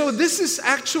 And so this is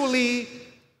actually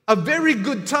a very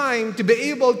good time to be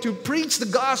able to preach the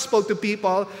gospel to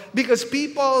people, because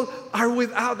people are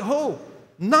without hope.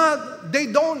 They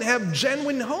don't have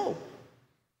genuine hope.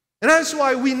 And that's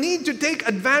why we need to take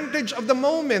advantage of the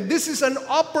moment. This is an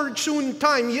opportune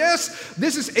time. Yes,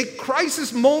 this is a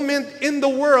crisis moment in the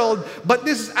world, but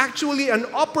this is actually an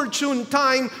opportune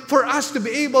time for us to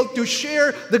be able to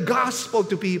share the gospel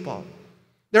to people.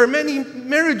 There are many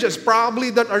marriages probably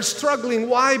that are struggling.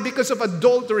 Why? Because of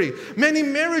adultery. Many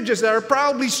marriages that are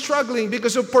probably struggling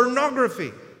because of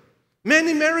pornography.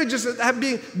 Many marriages that have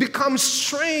become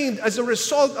strained as a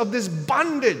result of this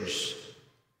bondage.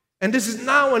 And this is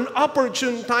now an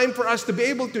opportune time for us to be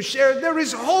able to share. There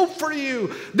is hope for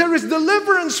you. There is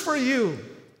deliverance for you.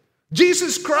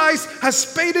 Jesus Christ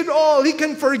has paid it all. He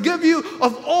can forgive you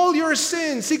of all your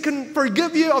sins. He can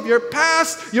forgive you of your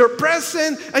past, your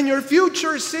present, and your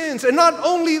future sins. And not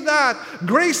only that,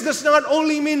 grace does not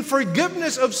only mean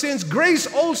forgiveness of sins. Grace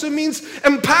also means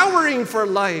empowering for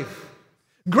life.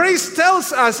 Grace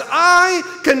tells us, I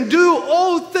can do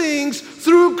all things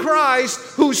through Christ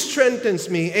who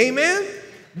strengthens me. Amen?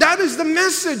 That is the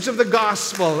message of the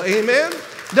gospel. Amen?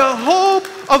 The hope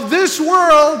of this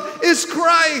world is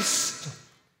Christ.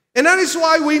 And that is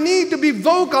why we need to be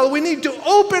vocal. We need to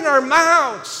open our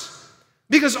mouths.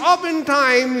 Because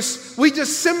oftentimes, we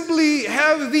just simply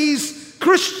have these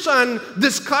Christian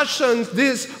discussions,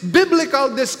 these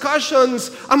biblical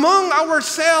discussions among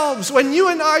ourselves, when you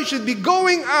and I should be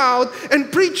going out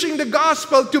and preaching the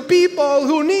gospel to people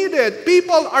who need it.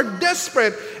 People are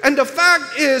desperate. And the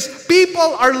fact is, people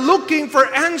are looking for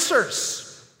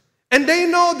answers. And they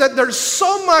know that there's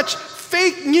so much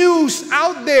fake news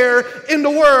out there in the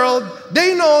world.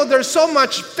 They know there's so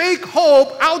much fake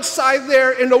hope outside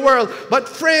there in the world. But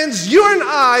friends, you and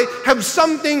I have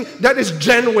something that is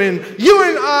genuine. You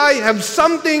and I have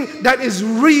something that is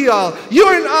real. You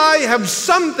and I have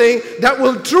something that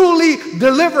will truly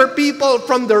deliver people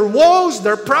from their woes,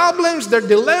 their problems, their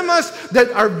dilemmas,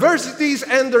 their adversities,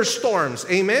 and their storms.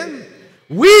 Amen?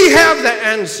 We have the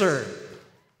answer.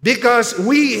 Because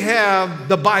we have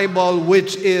the Bible,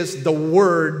 which is the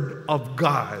Word of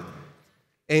God.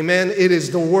 Amen? It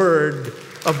is the Word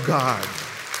of God.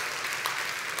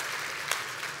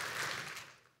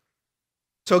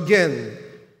 So again,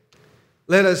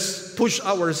 let us push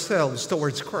ourselves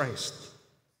towards Christ.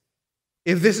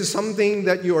 If this is something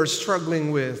that you are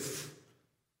struggling with,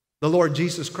 the Lord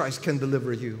Jesus Christ can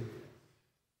deliver you.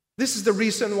 This is the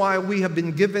reason why we have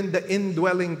been given the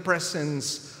indwelling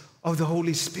presence of the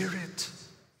Holy Spirit.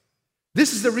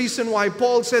 This is the reason why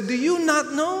Paul said, do you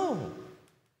not know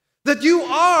that you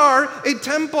are a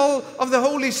temple of the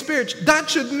Holy Spirit? That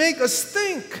should make us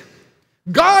think.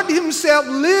 God Himself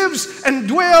lives and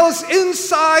dwells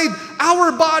inside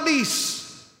our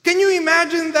bodies. Can you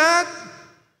imagine that?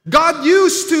 God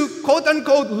used to, quote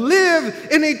unquote, live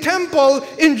in a temple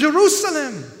in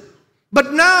Jerusalem.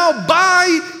 But now,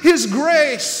 by His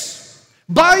grace,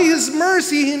 by His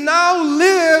mercy, He now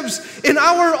lives in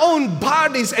our own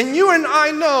bodies. And you and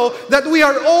I know that we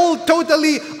are all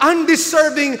totally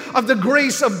undeserving of the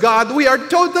grace of God. We are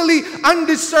totally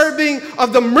undeserving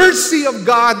of the mercy of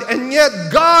God. And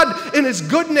yet God, in His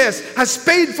goodness, has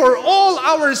paid for all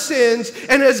our sins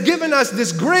and has given us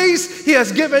this grace. He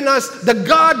has given us the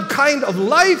God kind of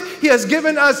life. He has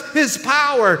given us His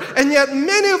power. And yet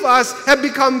many of us have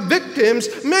become victims.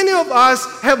 Many of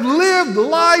us have lived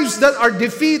lives that are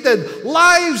defeated,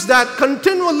 lives that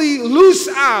continually lose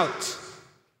out.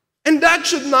 And that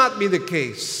should not be the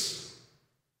case,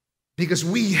 because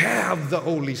we have the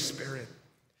Holy Spirit.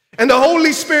 And the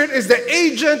Holy Spirit is the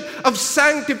agent of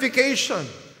sanctification.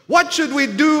 What should we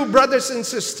do, brothers and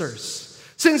sisters?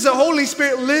 Since the Holy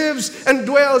Spirit lives and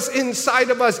dwells inside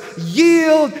of us,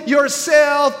 yield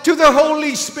yourself to the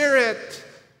Holy Spirit.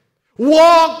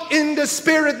 Walk in the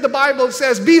Spirit, the Bible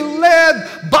says. Be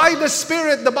led by the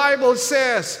Spirit, the Bible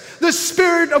says. The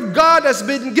Spirit of God has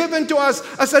been given to us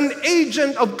as an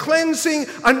agent of cleansing,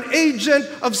 an agent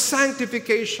of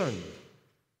sanctification.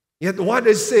 Yet what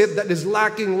is it that is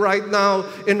lacking right now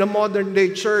in the modern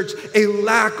day church? A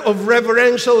lack of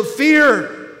reverential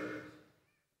fear.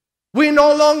 We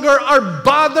no longer are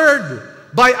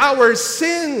bothered by our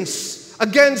sins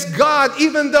against God,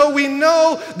 even though we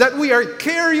know that we are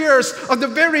carriers of the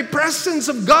very presence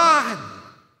of God.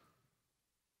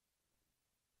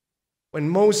 When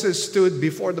Moses stood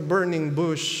before the burning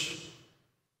bush,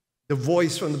 the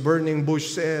voice from the burning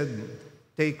bush said,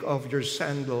 "Take off your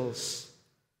sandals,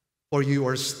 for you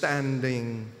are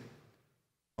standing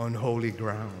on holy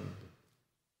ground."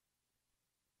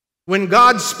 When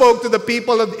God spoke to the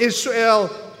people of Israel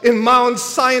in Mount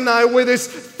Sinai with His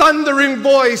thundering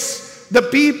voice, the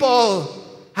people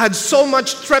had so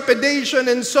much trepidation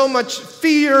and so much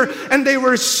fear, and they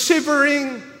were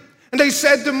shivering. And they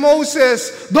said to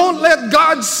Moses, "Don't let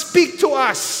God speak to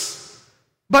us,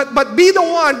 but be the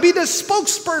one, be the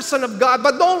spokesperson of God,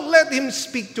 but don't let Him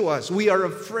speak to us. We are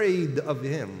afraid of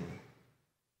Him."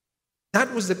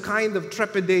 That was the kind of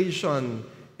trepidation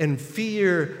and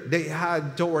fear they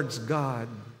had towards God.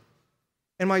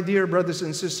 And my dear brothers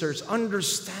and sisters,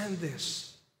 understand this.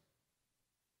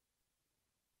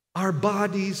 Our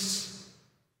bodies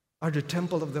are the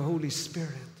temple of the Holy Spirit.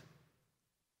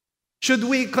 Should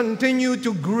we continue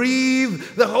to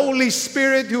grieve the Holy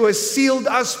Spirit who has sealed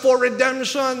us for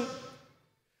redemption?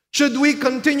 Should we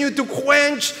continue to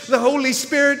quench the Holy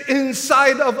Spirit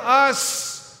inside of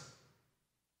us,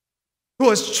 who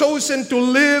has chosen to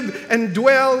live and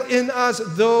dwell in us,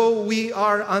 though we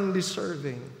are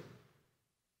undeserving?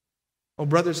 Oh,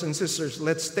 brothers and sisters,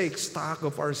 let's take stock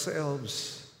of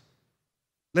ourselves.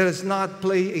 Let us not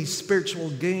play a spiritual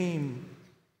game.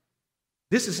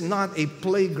 This is not a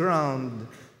playground.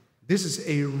 This is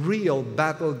a real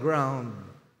battleground.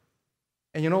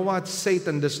 And you know what?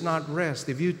 Satan does not rest.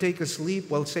 If you take a sleep,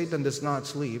 well, Satan does not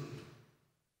sleep.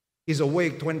 He's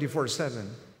awake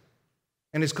 24/7.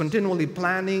 And is continually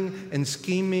planning and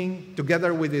scheming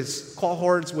together with his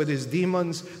cohorts, with his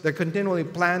demons. They're continually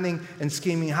planning and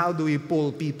scheming. How do we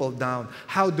pull people down?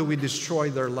 How do we destroy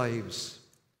their lives?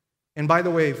 And by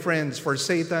the way, friends, for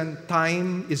Satan,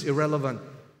 time is irrelevant.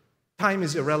 Time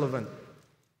is irrelevant.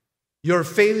 Your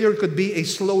failure could be a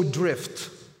slow drift.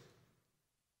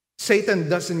 Satan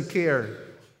doesn't care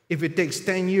if it takes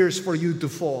 10 years for you to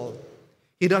fall.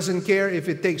 He doesn't care if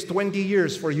it takes 20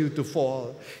 years for you to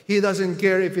fall. He doesn't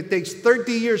care if it takes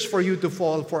 30 years for you to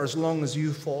fall, for as long as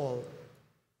you fall.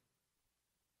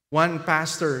 One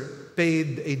pastor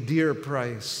paid a dear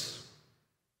price.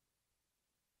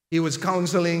 He was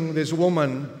counseling this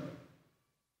woman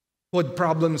who had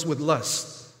problems with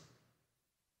lust.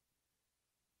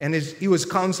 And he was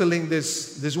counseling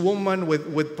this woman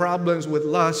with problems with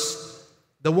lust.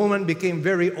 The woman became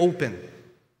very open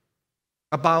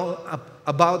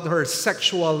about her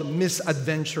sexual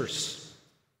misadventures.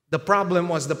 The problem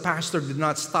was the pastor did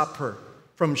not stop her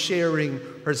from sharing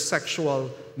her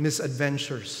sexual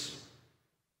misadventures.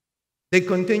 They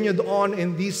continued on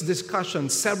in these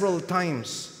discussions several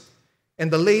times,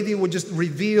 and the lady would just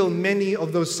reveal many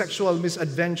of those sexual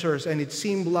misadventures, and it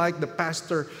seemed like the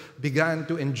pastor began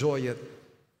to enjoy it.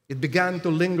 It began to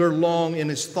linger long in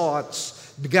his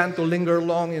thoughts, began to linger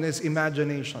long in his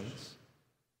imaginations.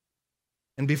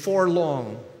 And before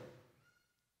long,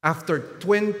 after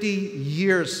 20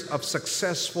 years of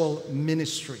successful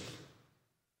ministry,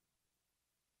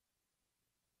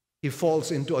 he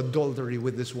falls into adultery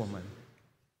with this woman.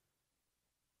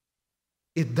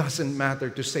 It doesn't matter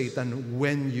to Satan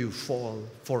when you fall,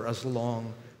 for as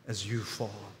long as you fall.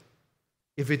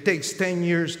 If it takes 10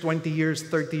 years, 20 years,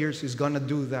 30 years, he's going to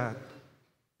do that.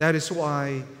 That is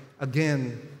why,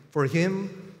 again, for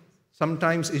him,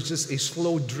 sometimes it's just a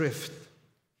slow drift.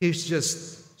 He's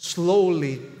just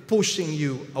slowly pushing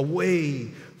you away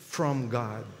from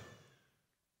God.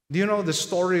 Do you know the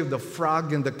story of the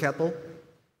frog in the kettle?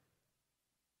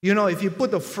 You know, if you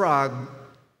put a frog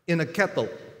in a kettle,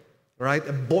 right,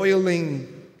 a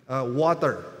boiling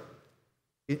water,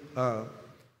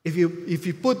 if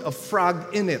you put a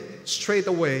frog in it straight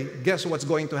away, guess what's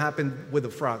going to happen with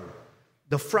the frog?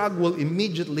 The frog will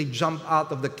immediately jump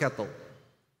out of the kettle.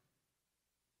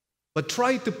 But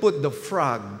try to put the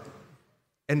frog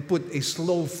and put a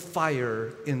slow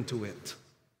fire into it.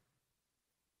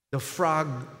 The frog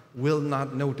will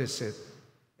not notice it.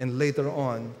 And later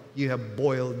on, you have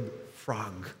boiled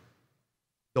frog.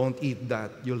 Don't eat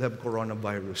that. You'll have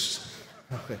coronavirus.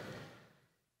 Okay.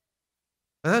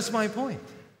 That's my point.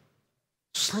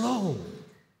 Slow.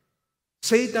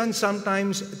 Satan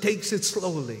sometimes takes it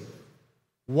slowly.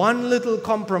 One little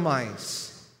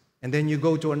compromise, and then you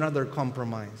go to another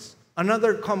compromise.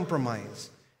 Another compromise,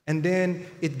 and then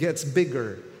it gets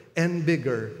bigger and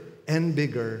bigger and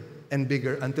bigger and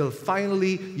bigger until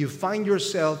finally you find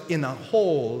yourself in a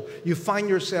hole, you find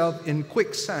yourself in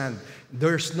quicksand.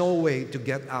 There's no way to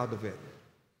get out of it.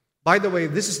 By the way,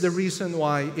 this is the reason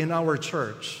why in our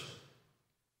church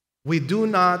we do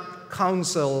not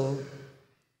counsel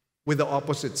with the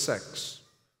opposite sex.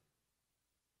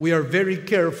 We are very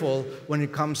careful when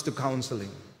it comes to counseling.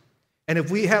 And if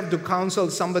we have to counsel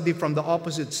somebody from the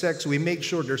opposite sex, we make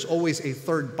sure there's always a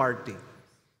third party.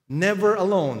 Never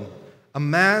alone. A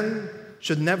man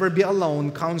should never be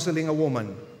alone counseling a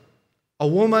woman. A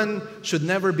woman should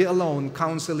never be alone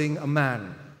counseling a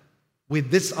man. We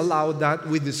disallow that,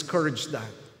 we discourage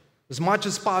that. As much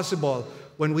as possible,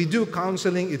 when we do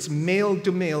counseling, it's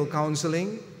male-to-male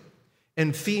counseling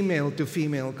and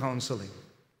female-to-female counseling.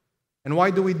 And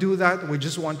why do we do that? We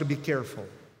just want to be careful.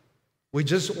 We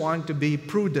just want to be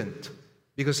prudent,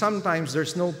 because sometimes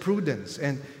there's no prudence.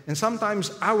 And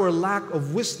sometimes our lack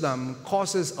of wisdom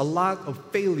causes a lot of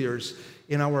failures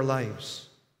in our lives.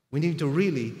 We need to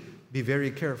really be very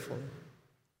careful.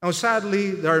 Now,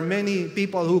 sadly, there are many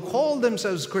people who call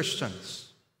themselves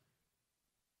Christians,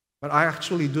 but I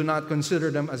actually do not consider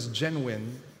them as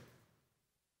genuine.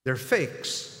 They're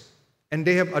fakes. And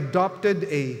they have adopted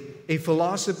a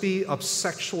philosophy of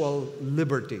sexual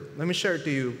liberty. Let me share to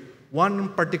you one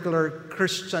particular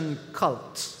Christian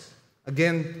cult.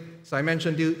 Again, as I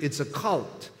mentioned to you, it's a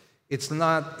cult. It's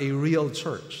not a real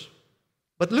church.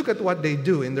 But look at what they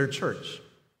do in their church.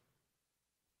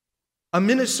 A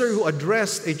minister who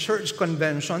addressed a church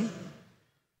convention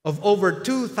of over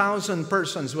 2,000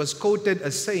 persons was quoted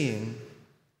as saying,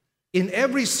 "In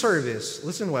every service,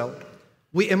 listen well,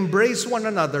 we embrace one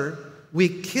another, we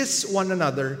kiss one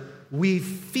another, we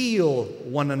feel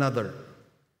one another.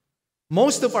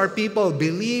 Most of our people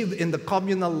believe in the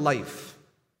communal life.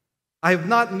 I have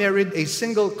not married a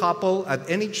single couple at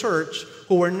any church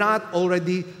who were not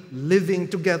already living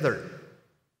together.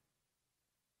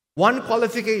 One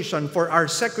qualification for our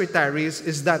secretaries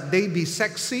is that they be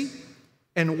sexy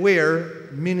and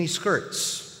wear mini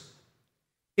skirts.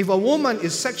 If a woman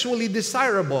is sexually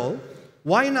desirable,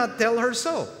 why not tell her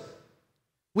so?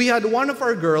 We had one of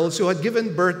our girls who had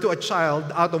given birth to a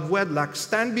child out of wedlock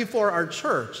stand before our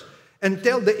church and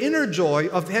tell the inner joy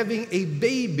of having a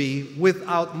baby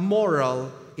without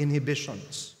moral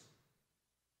inhibitions.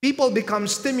 People become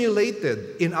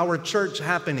stimulated in our church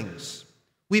happenings.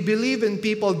 We believe in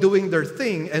people doing their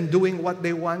thing and doing what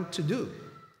they want to do.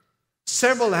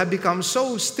 Several have become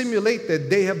so stimulated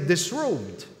they have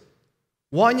disrobed.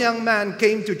 One young man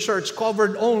came to church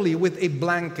covered only with a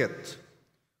blanket.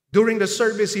 During the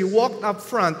service, he walked up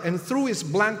front and threw his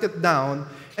blanket down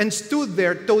and stood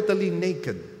there totally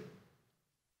naked.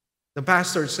 The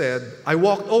pastor said, I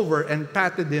walked over and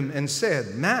patted him and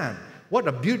said, "Man, what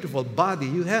a beautiful body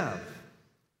you have."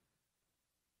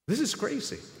 This is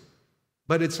crazy,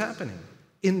 but it's happening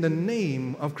in the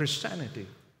name of Christianity.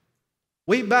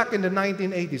 Way back in the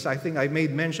 1980s, I think I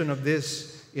made mention of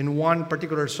this in one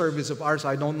particular service of ours.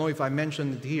 I don't know if I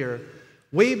mentioned it here.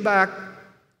 Way back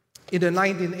in the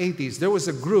 1980s, there was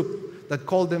a group that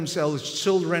called themselves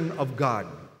Children of God.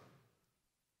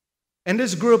 And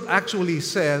this group actually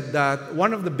said that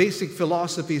one of the basic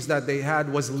philosophies that they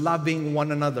had was loving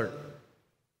one another.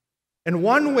 And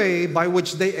one way by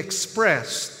which they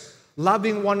expressed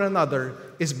loving one another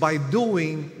is by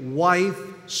doing wife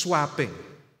swapping.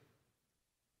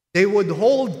 They would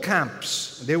hold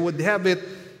camps. They would have it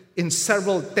in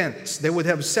several tents. They would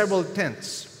have several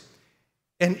tents.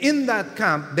 And in that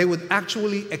camp, they would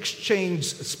actually exchange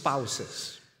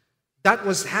spouses. That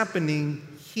was happening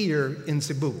here in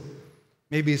Cebu.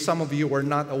 Maybe some of you were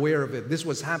not aware of it. This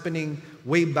was happening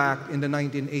way back in the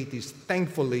 1980s.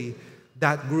 Thankfully,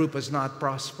 that group has not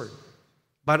prospered.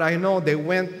 But I know they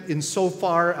went in so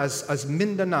far as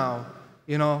Mindanao,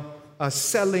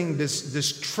 selling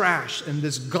this trash and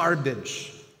this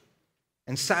garbage.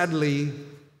 And sadly,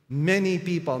 many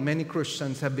people, many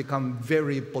Christians have become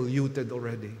very polluted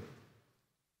already.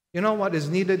 You know what is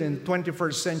needed in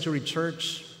 21st century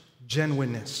church?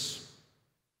 Genuineness.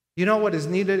 You know what is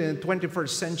needed in the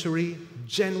 21st century?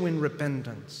 Genuine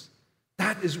repentance.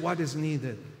 That is what is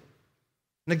needed.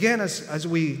 And again, as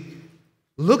we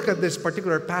look at this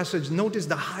particular passage, notice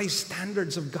the high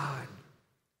standards of God.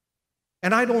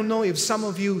 And I don't know if some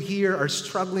of you here are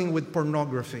struggling with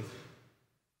pornography.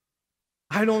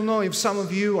 I don't know if some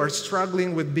of you are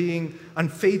struggling with being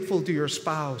unfaithful to your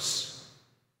spouse.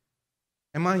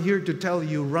 Am I here to tell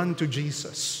you, run to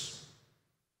Jesus?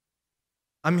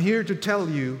 I'm here to tell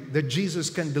you that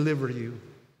Jesus can deliver you.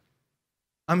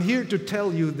 I'm here to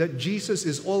tell you that Jesus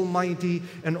is almighty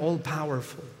and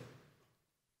all-powerful.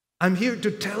 I'm here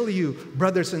to tell you,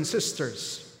 brothers and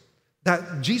sisters,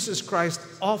 that Jesus Christ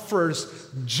offers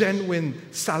genuine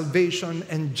salvation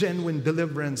and genuine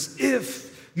deliverance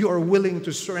if you are willing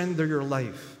to surrender your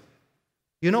life.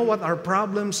 You know what our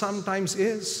problem sometimes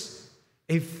is?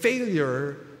 A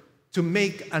failure to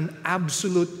make an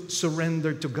absolute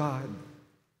surrender to God.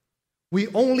 We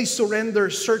only surrender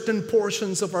certain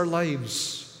portions of our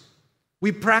lives.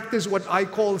 We practice what I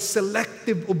call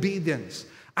selective obedience.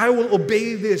 I will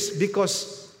obey this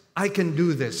because I can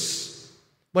do this.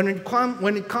 When it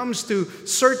comes to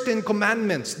certain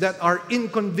commandments that are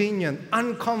inconvenient,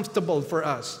 uncomfortable for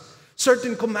us,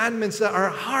 certain commandments that are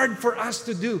hard for us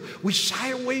to do, we shy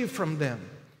away from them.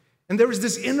 And there is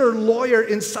this inner lawyer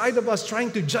inside of us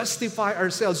trying to justify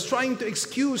ourselves, trying to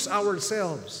excuse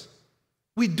ourselves.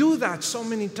 We do that so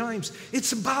many times.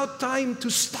 It's about time to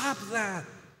stop that.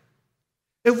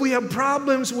 If we have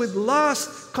problems with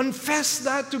lust, confess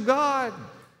that to God.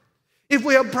 If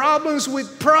we have problems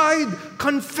with pride,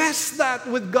 confess that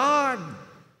with God.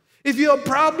 If you have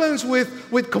problems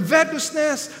with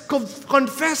covetousness,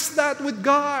 confess that with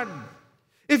God.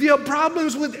 If you have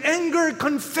problems with anger,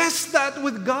 confess that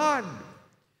with God.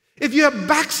 If you have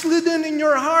backslidden in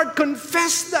your heart,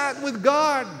 confess that with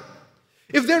God.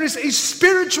 If there is a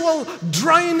spiritual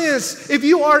dryness, if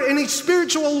you are in a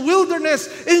spiritual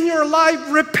wilderness in your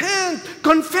life, repent,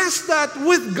 confess that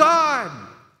with God.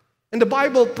 And the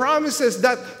Bible promises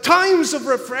that times of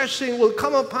refreshing will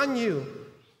come upon you.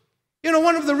 You know,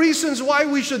 one of the reasons why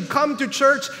we should come to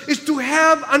church is to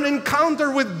have an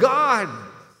encounter with God.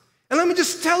 And let me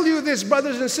just tell you this,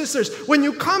 brothers and sisters, when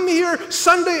you come here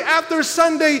Sunday after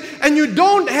Sunday and you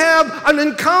don't have an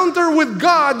encounter with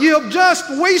God, you have just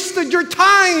wasted your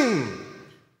time.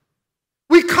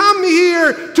 We We come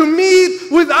here to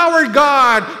meet with our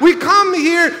God. We come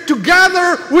here to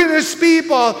gather with His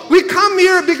people. We come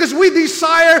here because we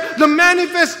desire the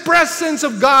manifest presence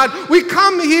of God. We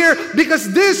come here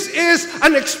because this is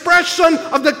an expression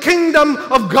of the kingdom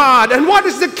of God. And what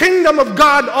is the kingdom of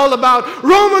God all about?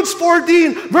 Romans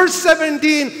 14, verse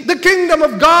 17. The kingdom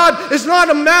of God is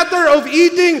not a matter of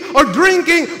eating or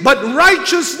drinking, but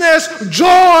righteousness,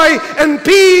 joy, and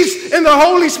peace in the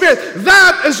Holy Spirit.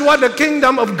 That is what the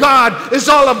kingdom of God is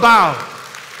all about.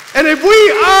 And if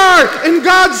we are in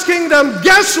God's kingdom,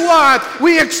 guess what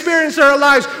we experience in our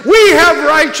lives? We have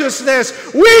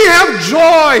righteousness, we have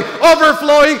joy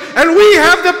overflowing, and we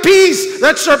have the peace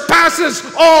that surpasses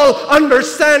all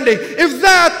understanding. If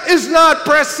that is not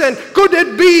present, could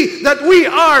it be that we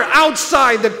are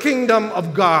outside the kingdom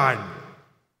of God?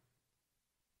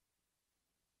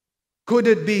 Could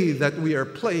it be that we are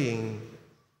playing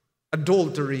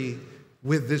adultery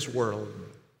with this world?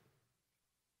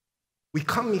 We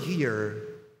come here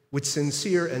with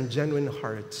sincere and genuine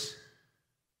hearts.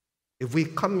 If we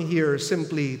come here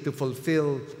simply to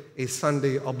fulfill a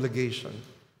Sunday obligation,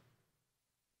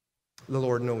 the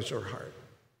Lord knows your heart.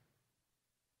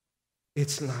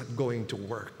 It's not going to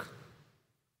work.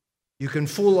 You can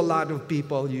fool a lot of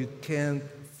people, you can't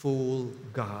fool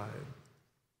God.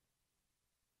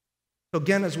 So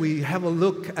again, as we have a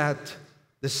look at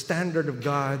the standard of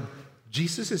God,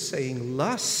 Jesus is saying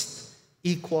lust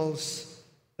equals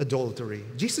adultery.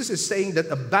 Jesus is saying that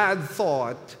a bad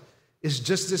thought is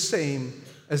just the same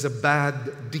as a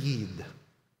bad deed.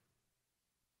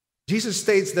 Jesus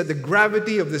states that the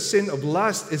gravity of the sin of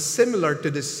lust is similar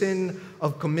to the sin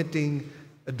of committing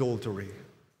adultery.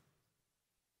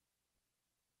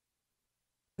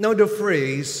 Now, the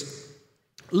phrase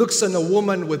looks on a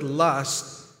woman with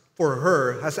lust for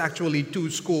her has actually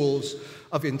two schools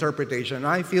of interpretation.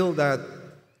 I feel that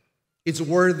it's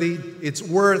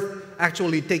worth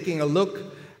actually taking a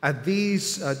look at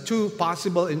these two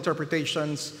possible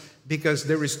interpretations because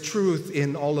there is truth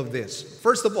in all of this.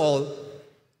 First of all,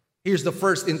 here's the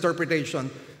first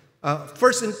interpretation.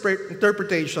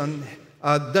 Interpretation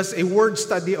does a word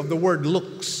study of the word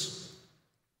looks.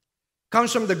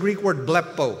 Comes from the Greek word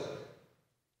blepo.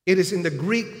 It is in the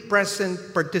Greek present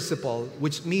participle,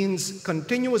 which means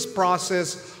continuous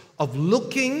process of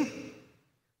looking,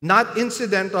 not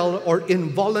incidental or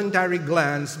involuntary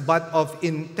glance, but of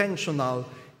intentional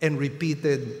and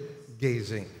repeated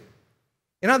gazing.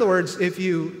 In other words, if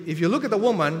you look at a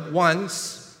woman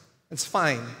once, it's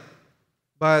fine.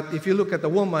 But if you look at a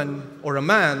woman or a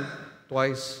man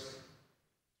twice,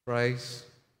 thrice,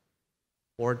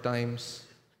 4 times,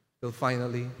 till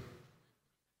finally,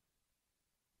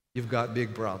 you've got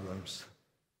big problems.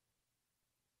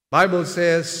 Bible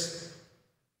says,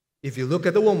 if you look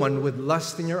at a woman with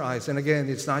lust in your eyes, and again,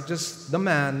 it's not just the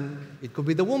man, it could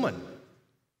be the woman.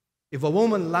 If a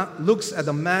woman looks at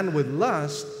a man with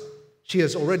lust, she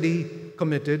has already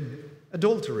committed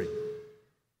adultery.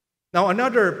 Now,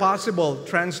 another possible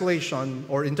translation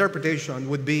or interpretation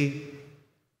would be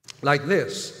like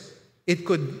this.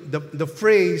 The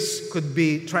phrase could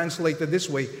be translated this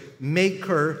way: make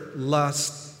her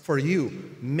lust for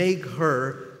you. Make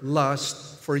her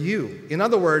lust for you. In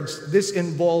other words, this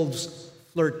involves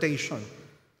flirtation.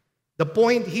 The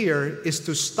point here is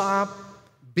to stop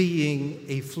being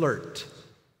a flirt.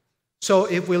 So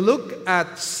if we look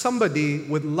at somebody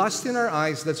with lust in our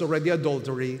eyes, that's already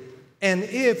adultery. And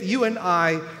if you and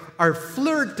I are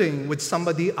flirting with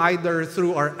somebody either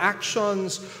through our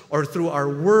actions or through our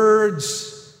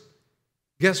words,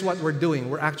 guess what we're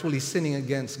doing? We're actually sinning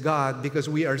against God because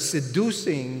we are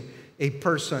seducing a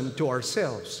person to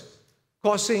ourselves,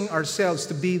 causing ourselves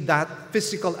to be that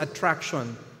physical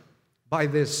attraction by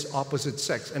this opposite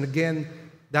sex. And again,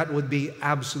 that would be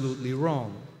absolutely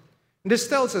wrong. And this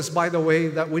tells us, by the way,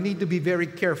 that we need to be very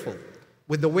careful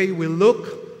with the way we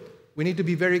look. We need to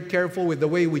be very careful with the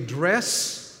way we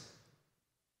dress.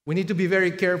 We need to be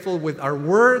very careful with our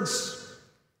words,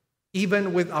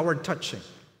 even with our touching.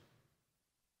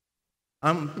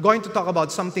 I'm going to talk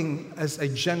about something as a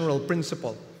general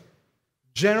principle.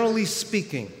 Generally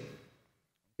speaking,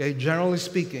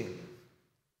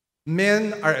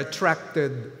 men are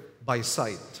attracted by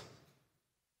sight.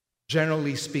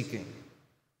 Generally speaking.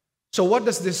 So what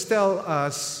does this tell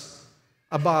us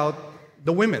about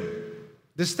the women?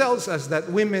 This tells us that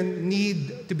women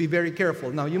need to be very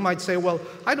careful. Now, you might say, well,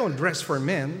 I don't dress for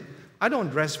men. I don't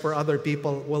dress for other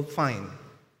people. Well, fine.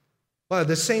 But at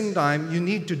the same time, you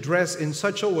need to dress in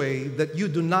such a way that you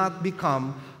do not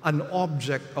become an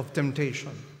object of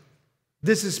temptation.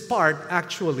 This is part,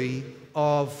 actually,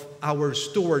 of our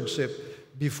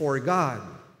stewardship before God.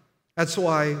 That's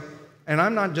why and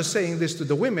I'm not just saying this to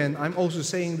the women, I'm also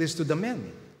saying this to the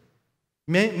men.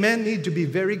 Men need to be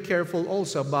very careful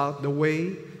also about the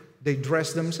way they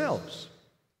dress themselves.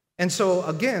 And so,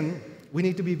 again, we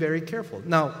need to be very careful.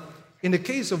 Now, in the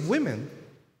case of women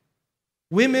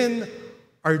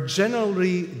are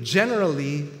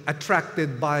generally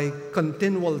attracted by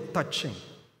continual touching.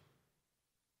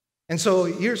 And so,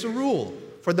 here's a rule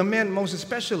for the men most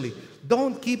especially.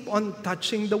 Don't keep on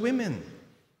touching the women.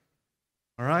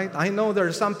 All right? I know there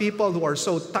are some people who are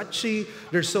so touchy,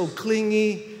 they're so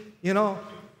clingy. You know,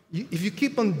 if you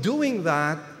keep on doing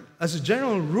that, as a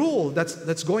general rule,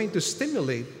 that's going to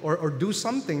stimulate or do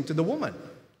something to the woman.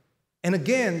 And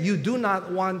again, you do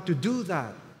not want to do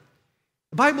that.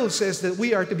 The Bible says that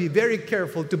we are to be very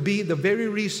careful to be the very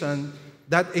reason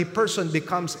that a person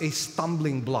becomes a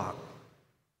stumbling block.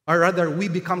 Or rather, we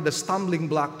become the stumbling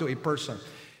block to a person.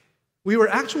 We were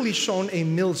actually shown a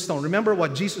millstone. Remember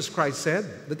what Jesus Christ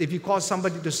said? That if you cause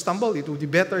somebody to stumble, it would be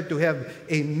better to have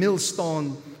a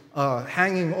millstone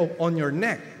hanging on your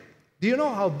neck. Do you know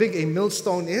how big a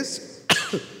millstone is?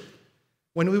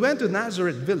 When we went to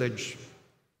Nazareth village,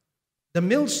 the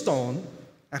millstone,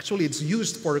 actually it's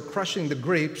used for crushing the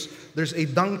grapes. There's a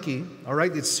donkey, all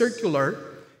right? It's circular,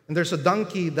 and there's a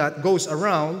donkey that goes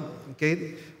around,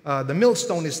 okay? The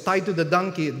millstone is tied to the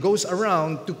donkey. It goes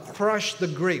around to crush the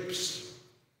grapes.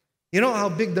 You know how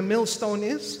big the millstone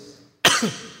is?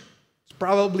 It's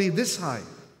probably this high.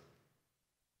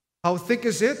 How thick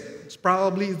is it? It's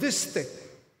probably this thick.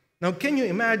 Now, can you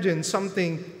imagine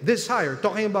something this high? We're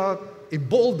talking about a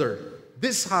boulder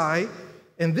this high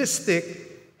and this thick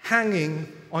hanging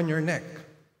on your neck.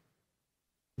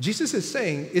 Jesus is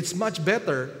saying it's much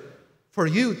better for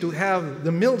you to have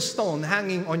the millstone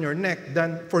hanging on your neck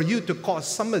than for you to cause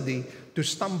somebody to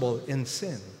stumble in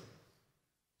sin.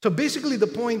 So basically the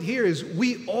point here is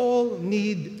we all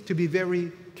need to be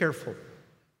very careful.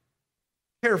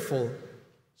 Careful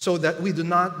so that we do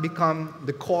not become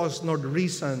the cause nor the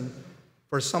reason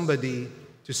for somebody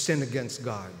to sin against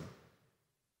God.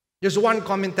 There's one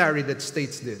commentary that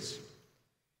states this.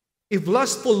 If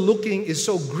lustful looking is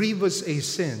so grievous a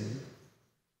sin,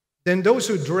 then those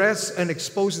who dress and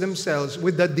expose themselves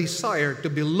with the desire to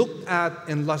be looked at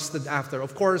and lusted after.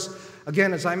 Of course,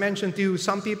 again, as I mentioned to you,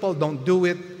 some people don't do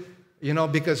it,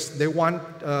 because they want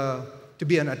to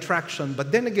be an attraction.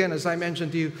 But then again, as I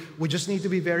mentioned to you, we just need to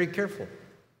be very careful.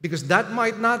 Because that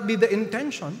might not be the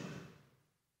intention,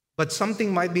 but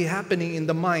something might be happening in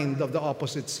the mind of the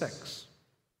opposite sex.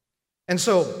 And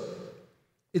so,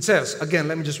 it says, again,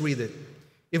 let me just read it.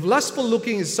 If lustful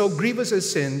looking is so grievous a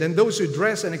sin, then those who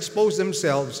dress and expose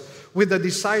themselves with a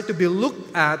desire to be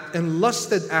looked at and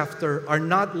lusted after are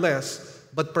not less,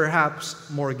 but perhaps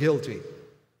more guilty.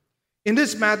 In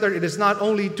this matter, it is not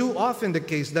only too often the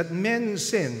case that men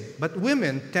sin, but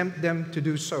women tempt them to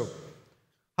do so.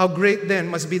 How great then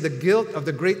must be the guilt of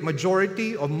the great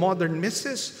majority of modern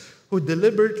misses who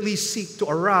deliberately seek to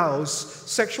arouse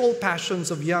sexual passions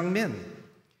of young men.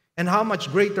 And how much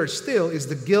greater still is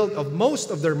the guilt of most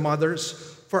of their mothers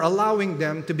for allowing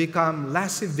them to become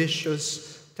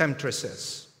lascivious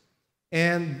temptresses.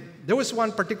 And there was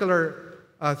one particular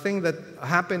thing that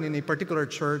happened in a particular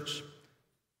church.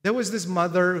 There was this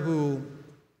mother who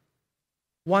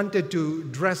wanted to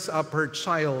dress up her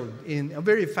child in a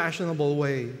very fashionable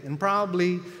way. And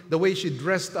probably the way she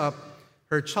dressed up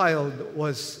her child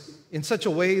was in such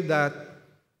a way that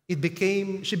she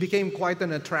became quite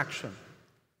an attraction.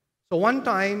 So one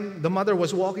time, the mother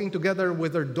was walking together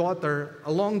with her daughter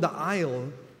along the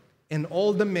aisle, and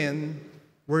all the men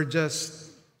were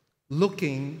just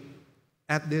looking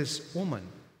at this woman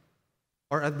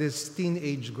or at this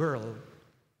teenage girl.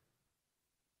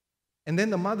 And then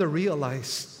the mother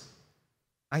realized,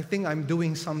 I think I'm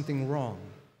doing something wrong.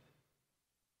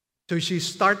 So she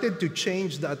started to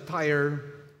change the attire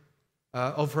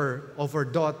of her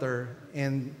daughter,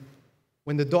 and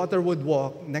when the daughter would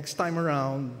walk next time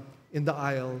around in the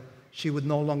aisle, she would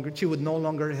no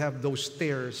longer have those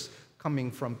stares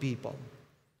coming from people.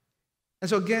 And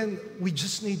so again, we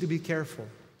just need to be careful.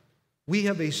 We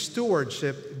have a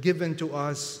stewardship given to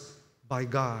us by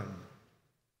God.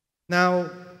 Now,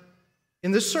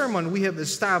 in this sermon, we have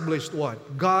established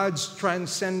what? God's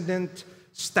transcendent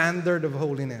standard of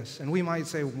holiness. And we might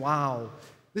say, wow,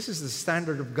 this is the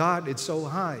standard of God. It's so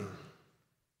high.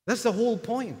 That's the whole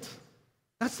point.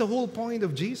 That's the whole point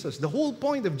of Jesus. The whole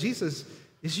point of Jesus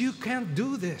is you can't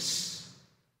do this.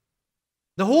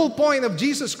 The whole point of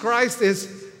Jesus Christ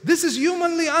is this is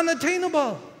humanly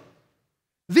unattainable.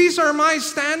 These are my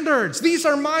standards. These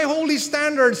are my holy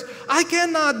standards. I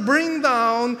cannot bring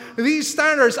down these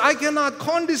standards. I cannot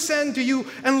condescend to you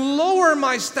and lower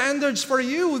my standards for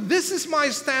you. This is my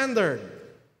standard.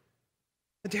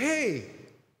 But hey,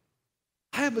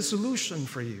 I have a solution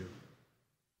for you.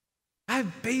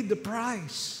 I've paid the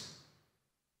price.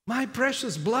 My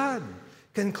precious blood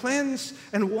can cleanse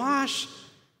and wash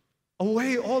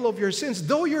away all of your sins.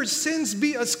 Though your sins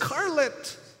be as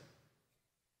scarlet,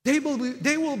 they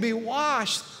will be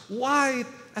washed white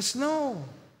as snow.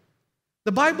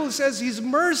 The Bible says His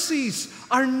mercies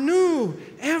are new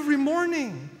every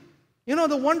morning. You know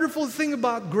the wonderful thing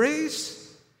about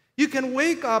grace? You can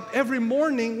wake up every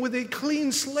morning with a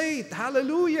clean slate.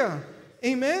 Hallelujah.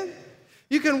 Amen.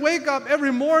 You can wake up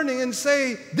every morning and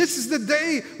say, this is the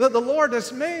day that the Lord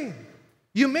has made.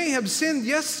 You may have sinned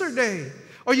yesterday,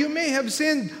 or you may have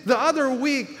sinned the other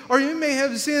week, or you may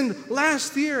have sinned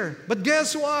last year. But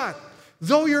guess what?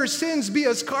 Though your sins be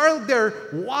as scarlet, they're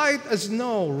white as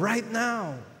snow right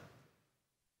now.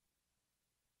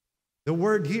 The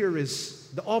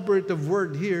operative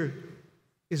word here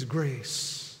is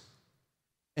grace.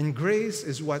 And grace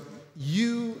is what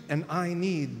you and I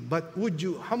need. But would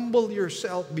you humble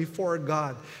yourself before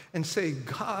God and say,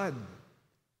 God,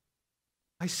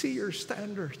 I see your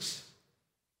standards.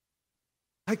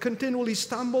 I continually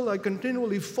stumble, I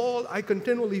continually fall, I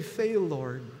continually fail,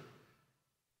 Lord.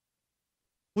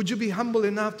 Would you be humble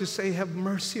enough to say, have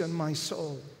mercy on my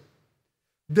soul.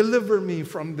 Deliver me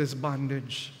from this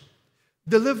bondage.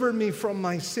 Deliver me from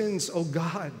my sins, O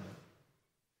God.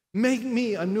 Make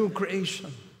me a new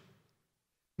creation.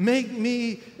 Make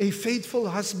me a faithful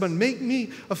husband. Make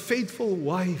me a faithful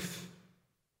wife.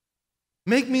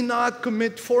 Make me not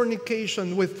commit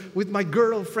fornication with my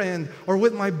girlfriend or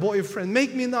with my boyfriend.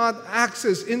 Make me not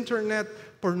access internet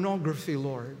pornography,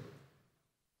 Lord.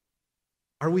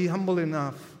 Are we humble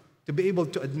enough to be able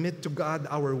to admit to God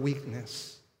our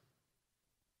weakness?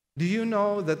 Do you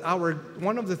know that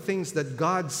one of the things that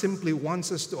God simply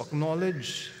wants us to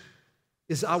acknowledge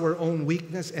is our own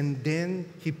weakness, and then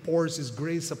He pours His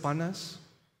grace upon us?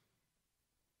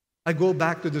 I go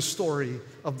back to the story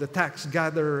of the tax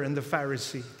gatherer and the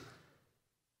Pharisee.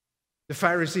 The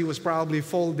Pharisee was probably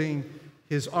folding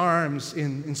his arms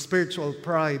in spiritual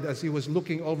pride as he was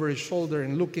looking over his shoulder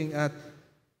and looking at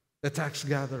the tax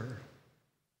gatherer.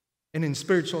 And in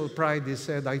spiritual pride he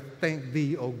said, I thank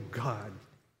Thee, O God,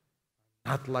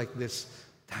 not like this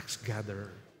tax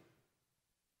gatherer.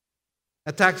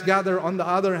 A tax gatherer, on the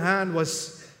other hand,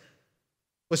 was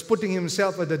putting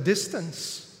himself at a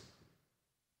distance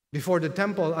before the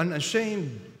temple,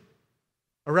 unashamed,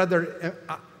 or rather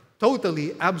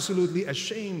totally, absolutely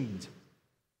ashamed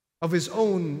of his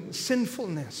own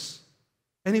sinfulness.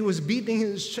 And he was beating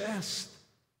his chest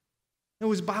and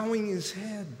was bowing his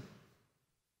head,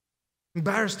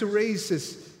 embarrassed to raise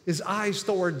his eyes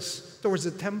towards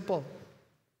the temple.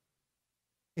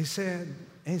 He said,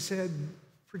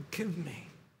 forgive me.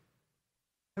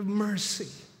 Have mercy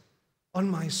on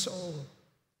my soul.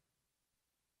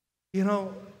 You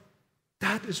know,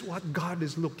 that is what God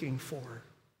is looking for.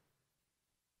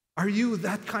 Are you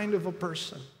that kind of a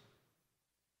person?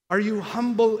 Are you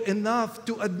humble enough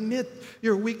to admit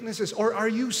your weaknesses, or are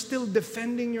you still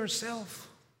defending yourself?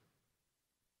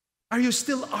 Are you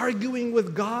still arguing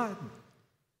with God?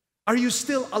 Are you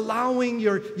still allowing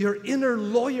your inner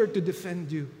lawyer to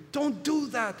defend you? Don't do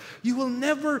that. You will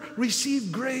never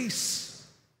receive grace.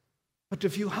 But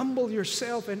if you humble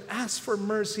yourself and ask for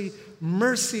mercy,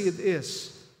 mercy it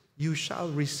is, you shall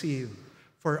receive.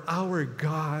 For our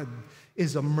God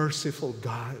is a merciful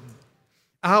God.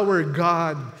 Our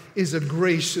God is a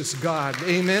gracious God.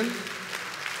 Amen?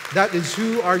 That is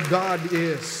who our God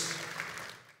is.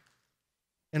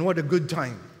 And what a good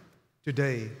time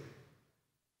today,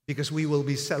 because we will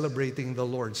be celebrating the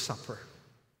Lord's Supper.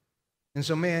 And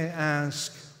so may I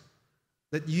ask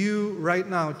that you right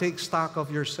now take stock of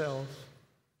yourself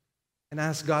and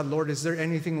ask God, Lord, is there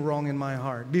anything wrong in my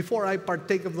heart? Before I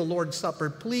partake of the Lord's Supper,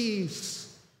 please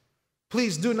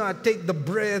do not take the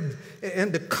bread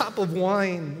and the cup of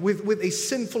wine with a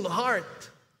sinful heart.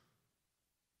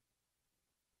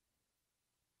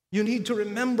 You need to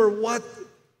remember what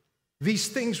these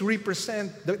things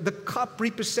represent. The cup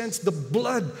represents the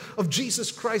blood of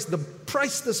Jesus Christ, the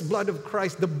priceless blood of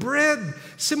Christ. The bread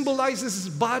symbolizes His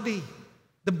body,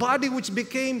 the body which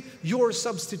became your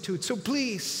substitute. So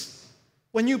please,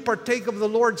 when you partake of the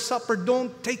Lord's Supper,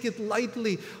 don't take it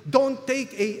lightly. Don't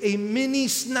take a mini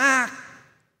snack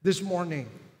this morning,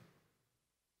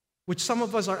 which some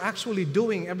of us are actually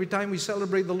doing every time we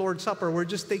celebrate the Lord's Supper. We're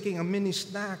just taking a mini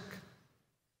snack.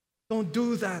 Don't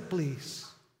do that, please.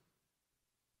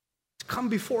 It's come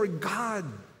before God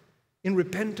in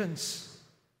repentance.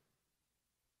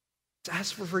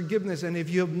 Ask for forgiveness. And if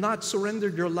you have not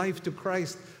surrendered your life to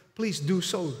Christ, please do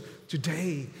so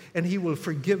today. And He will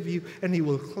forgive you, and He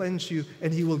will cleanse you,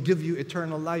 and He will give you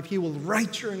eternal life. He will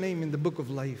write your name in the book of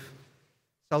life.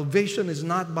 Salvation is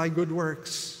not by good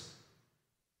works.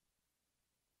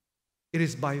 It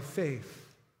is by faith.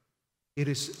 It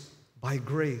is by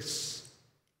grace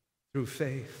through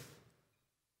faith.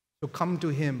 So come to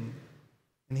Him,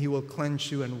 and He will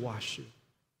cleanse you and wash you.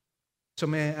 So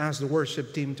may I ask the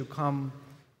worship team to come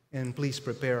and please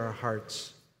prepare our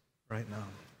hearts right now.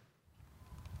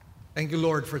 Thank you,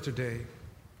 Lord, for today.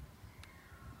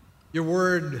 Your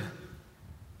word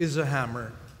is a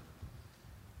hammer.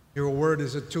 Your word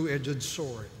is a two-edged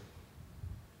sword.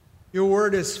 Your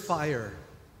word is fire,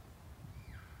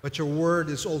 but your word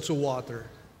is also water,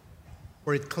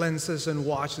 for it cleanses and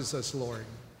washes us, Lord,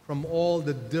 from all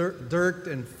the dirt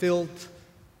and filth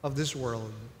of this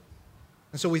world.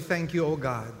 And so we thank you, O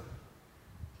God,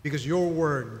 because your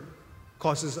word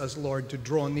causes us, Lord, to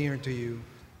draw near to you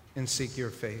and seek your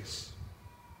face.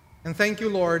 And thank you,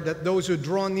 Lord, that those who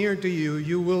draw near to you,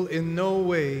 you will in no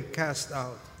way cast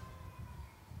out.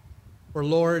 For,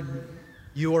 Lord,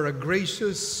 you are a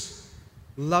gracious,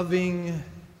 loving,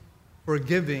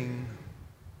 forgiving,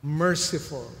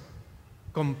 merciful,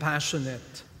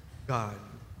 compassionate God.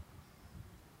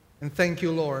 And thank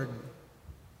you, Lord,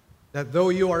 that though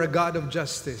you are a God of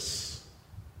justice,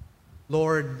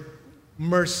 Lord,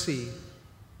 mercy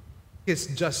is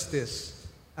justice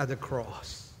at the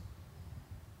cross.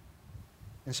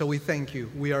 And so we thank you.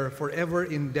 We are forever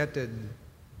indebted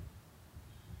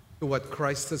to what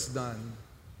Christ has done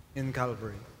in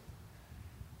Calvary.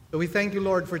 So we thank you,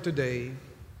 Lord, for today.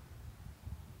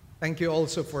 Thank you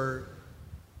also for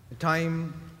the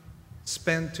time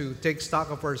spent to take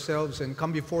stock of ourselves and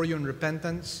come before you in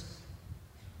repentance.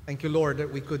 Thank you, Lord,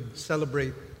 that we could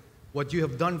celebrate what you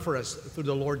have done for us through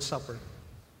the Lord's Supper.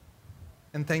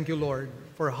 And thank you, Lord,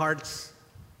 for hearts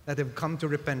that have come to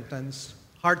repentance,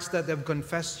 hearts that have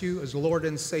confessed you as Lord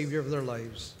and Savior of their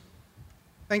lives.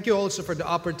 Thank you also for the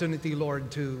opportunity, Lord,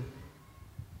 to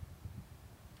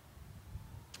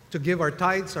give our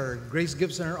tithes, our grace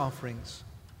gifts, and our offerings.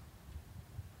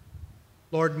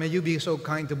 Lord, may you be so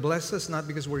kind to bless us, not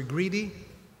because we're greedy,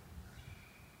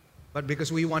 but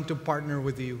because we want to partner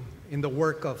with you in the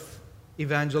work of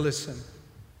evangelism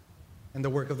and the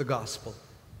work of the gospel.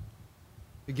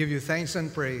 We give you thanks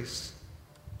and praise.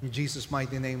 In Jesus'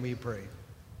 mighty name we pray.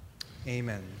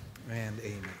 Amen and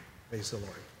amen. Praise the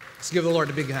Lord. Let's give the Lord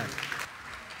a big hand.